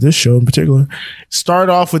shows, this show in particular. Start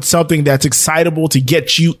off with something that's excitable to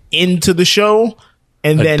get you into the show,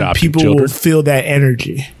 and then people will feel that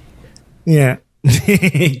energy. Yeah.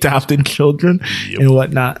 Adopting children and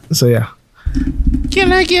whatnot. So, yeah.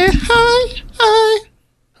 Can I get high?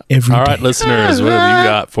 All right, listeners, what have you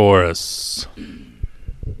got for us?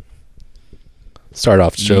 Start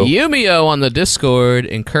off the show. Yumio on the Discord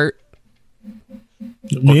encouraged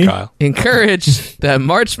that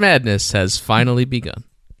March Madness has finally begun.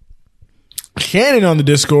 Shannon on the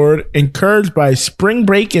Discord encouraged by spring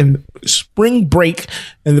break and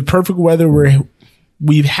the perfect weather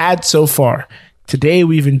we've had so far. Today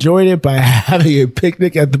we've enjoyed it by having a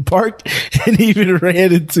picnic at the park and even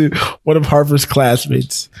ran into one of Harper's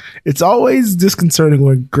classmates. It's always disconcerting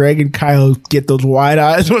when Greg and Kyle get those wide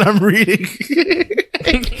eyes when I'm reading.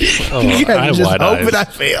 I just wide hoping eyes. I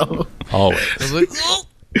fail. Always.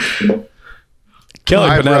 Kelly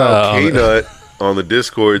Eyebrow K-Nut on the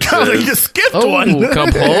Discord says... you just skipped one.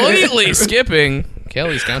 Completely skipping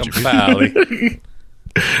Kelly's contribution.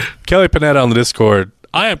 Kelly Panetta on the Discord.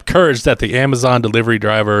 I am encouraged that the Amazon delivery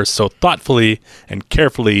driver so thoughtfully and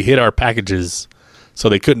carefully hid our packages so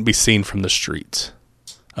they couldn't be seen from the street.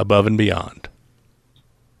 Above and beyond.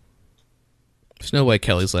 There's no way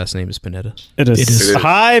Kelly's last name is Panetta. It is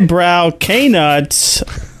Highbrow K-Nuts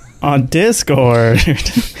on Discord.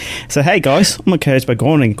 So, hey guys, I'm encouraged by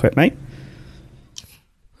gardening equipment.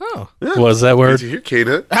 Oh. Yeah. What was that word? Did you hear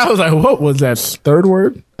K-Nut? I was like, what was that third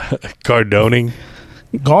word? Gardoning.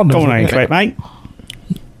 Gardening equipment.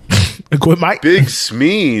 Big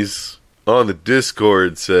Smeeze on the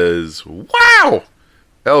Discord says, wow!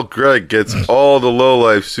 El Greg gets all the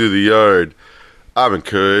lowlifes to the yard. I'm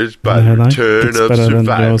encouraged by the return of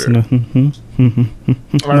Survivor.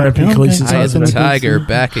 Eye of the Tiger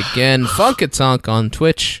back again. Funkatonk on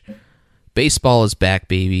Twitch. Baseball is back,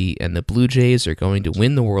 baby, and the Blue Jays are going to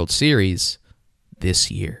win the World Series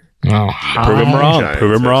this year. Oh, Prove him wrong.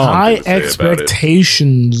 Prove him wrong. High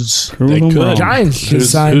expectations. They could. Giants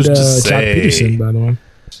just signed Jock Peterson, by the way.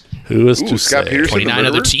 Who is to Scott say? Peterson, 29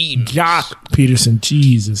 other teams. Jock Peterson.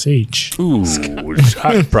 Jesus H. Ooh,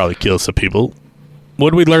 I'd probably kill some people.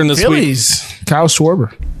 What did we learn this Phillies. week? Kyle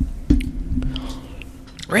Schwarber.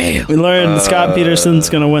 Real. We learned Scott Peterson's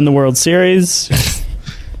going to win the World Series.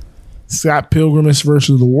 Scott Pilgrimus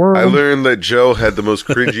versus the world. I learned that Joe had the most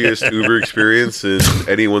cringiest Uber experience in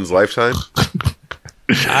anyone's lifetime.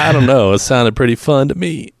 I don't know. It sounded pretty fun to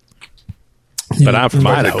me. But I'm from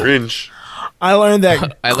Idaho. Cringe. I learned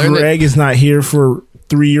that Greg is not here for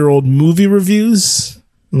 3-year-old movie reviews.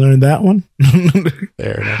 I learned that one.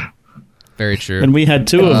 Fair enough. Very true. And we had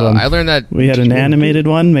two of them. I learned that we had an animated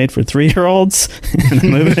one made for 3-year-olds and a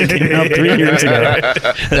movie that came out 3 years ago.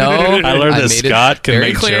 No, I learned that Scott can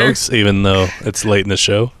make clear. jokes even though it's late in the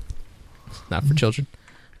show. Not for children.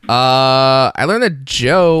 I learned that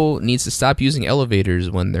Joe needs to stop using elevators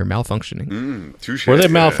when they're malfunctioning. Touche. Were they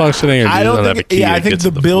malfunctioning or I don't think. I think the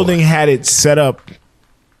building had it set up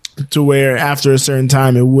to where after a certain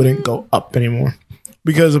time it wouldn't go up anymore.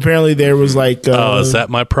 Because apparently there was like is that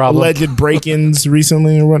my problem? Alleged break-ins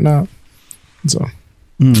recently or whatnot. So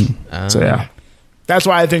yeah, that's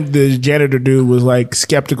why I think the janitor dude was like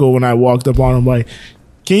skeptical when I walked up on him. Like,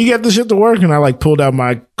 can you get this shit to work? And I like pulled out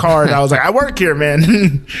my card. I was like, I work here,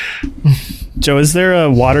 man. Joe, is there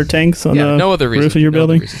water tanks on the no other reason. roof of your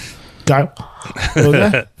building? What was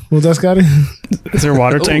that? What was that, Scotty? Is there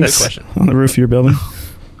water tanks on the roof of your building?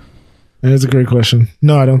 That is a great question.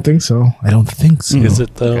 No, I don't think so. Is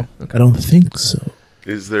it though? Okay. I don't think so.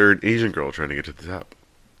 Is there an Asian girl trying to get to the top?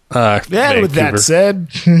 Yeah, with that said,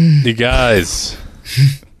 you guys,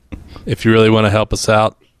 if you really want to help us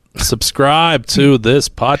out, subscribe to this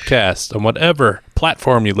podcast on whatever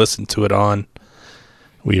platform you listen to it on.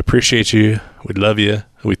 We appreciate you. We love you.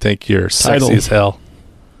 We think you're sexy as hell.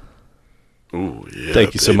 Ooh, yeah,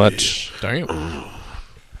 thank you so much. Damn.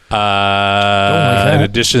 In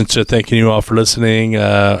addition to thanking you all for listening,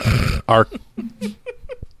 I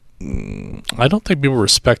don't think people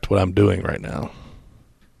respect what I'm doing right now.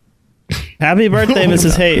 Happy birthday,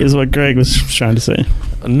 Mrs. Haight, is what Greg was trying to say.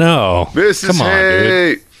 No. Mrs. Come on,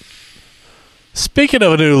 Haight. dude. Speaking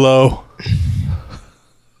of a new low.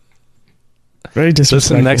 Very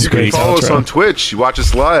disrespectful. Listen next week. Follow us on Twitch. You watch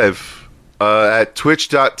us live at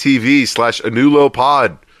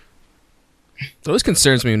twitch.tv/anulopod. It always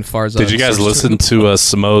concerns me when Farzad. Did you guys listen to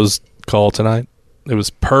Samo's call tonight? It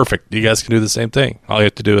was perfect. You guys can do the same thing. All you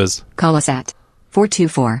have to do is call us at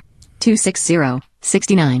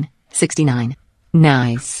 424-260-6969.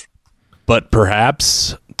 Nice. But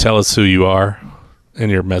perhaps tell us who you are in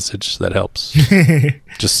your message. That helps.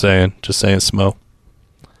 Just saying, Smo.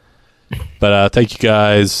 But thank you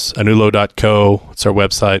guys. Anulo.co. It's our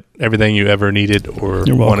website. Everything you ever needed or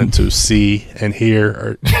wanted to see and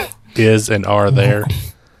hear is and are there,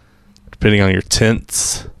 depending on your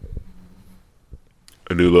tints.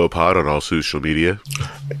 Anulopod on all social media.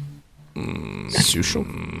 Social?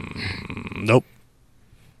 Nope.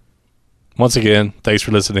 Once again, thanks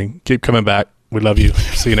for listening. Keep coming back. We love you.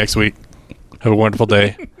 See you next week. Have a wonderful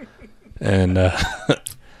day. And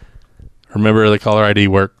remember the caller ID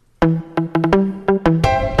work.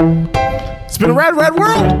 It's been a rad world.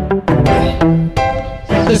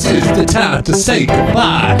 This is the time to say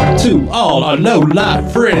goodbye to all our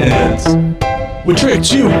low-life friends. We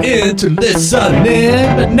tricked you into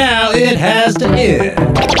listening, but now it has to end.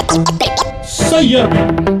 See ya.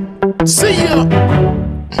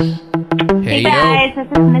 Hey guys, this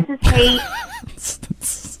is Mrs. Kate.